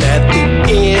down at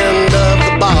the end of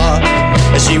the bar,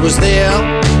 and she was there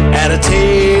at a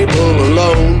table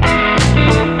alone.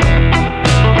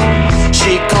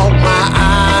 She caught my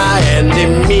eye, and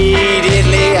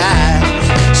immediately I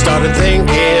started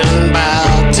thinking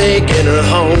about taking her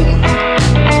home.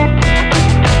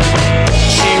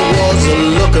 A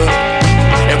looker,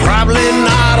 and probably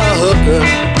not a hooker,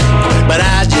 but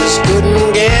I just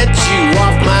couldn't get you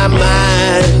off my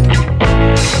mind.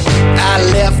 I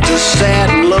left her sad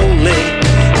and lonely,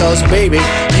 'cause baby,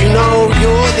 you know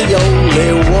you're the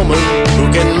only woman who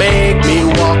can make me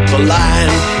walk the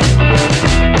line.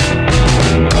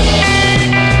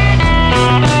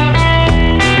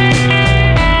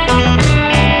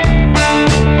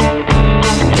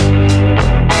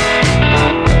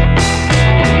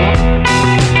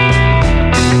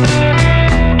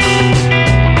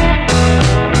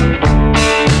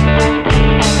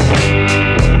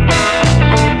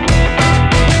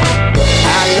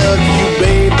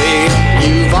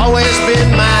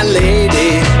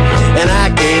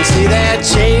 See that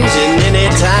changing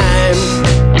anytime.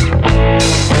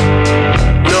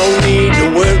 No need to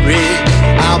worry,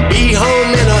 I'll be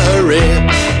home in a hurry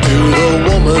to the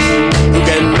woman who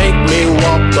can make me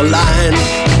walk the line.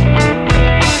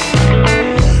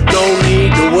 No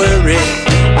need to worry,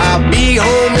 I'll be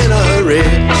home in a hurry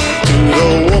to the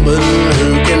woman who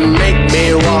can make me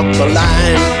walk the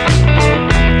line.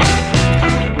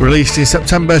 Released in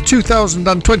September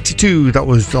 2022, that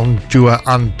was on Dua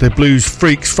and the Blues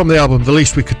Freaks from the album The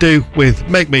Least We Could Do with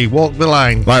Make Me Walk the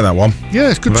Line. Like that one. Yeah,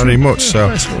 it's good. Very much so.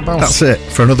 Nice that's it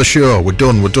for another show. We're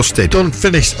done, we're dusted. Done,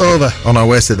 finished, over. On our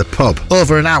way to the pub.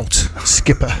 Over and out.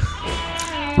 Skipper.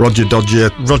 Roger Dodger.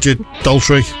 Roger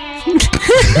Daltrey.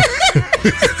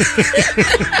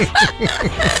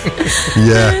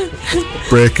 Yeah.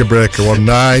 Breaker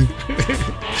 19.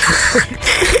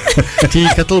 Tea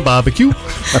kettle barbecue.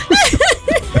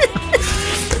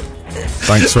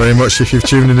 Thanks very much if you've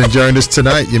tuned in and joined us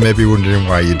tonight. You may be wondering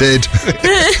why you did.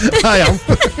 I am.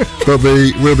 But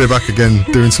we'll be back again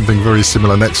doing something very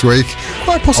similar next week.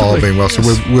 Quite possibly. All being well. Yes.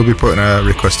 So we'll be putting a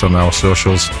request on our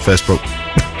socials, Facebook.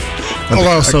 All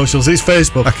our socials, it's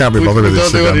Facebook. I can't be bothered with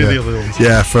this. Don't do any of the other ones.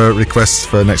 Yeah, for requests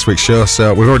for next week's show.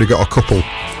 So we've already got a couple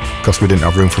because we didn't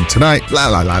have room from tonight. La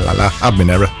la la la la. Admin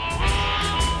error.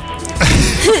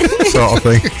 Sort of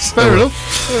thing. Fair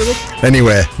enough.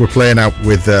 Anyway, we're playing out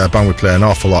with a band we play an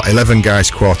awful lot, 11 Guys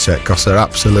Quartet, because they're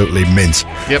absolutely mint.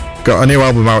 Yep. Got a new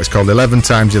album out, it's called 11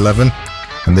 times 11,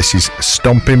 and this is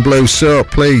Stomping Blues, so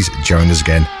please join us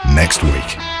again next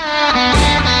week.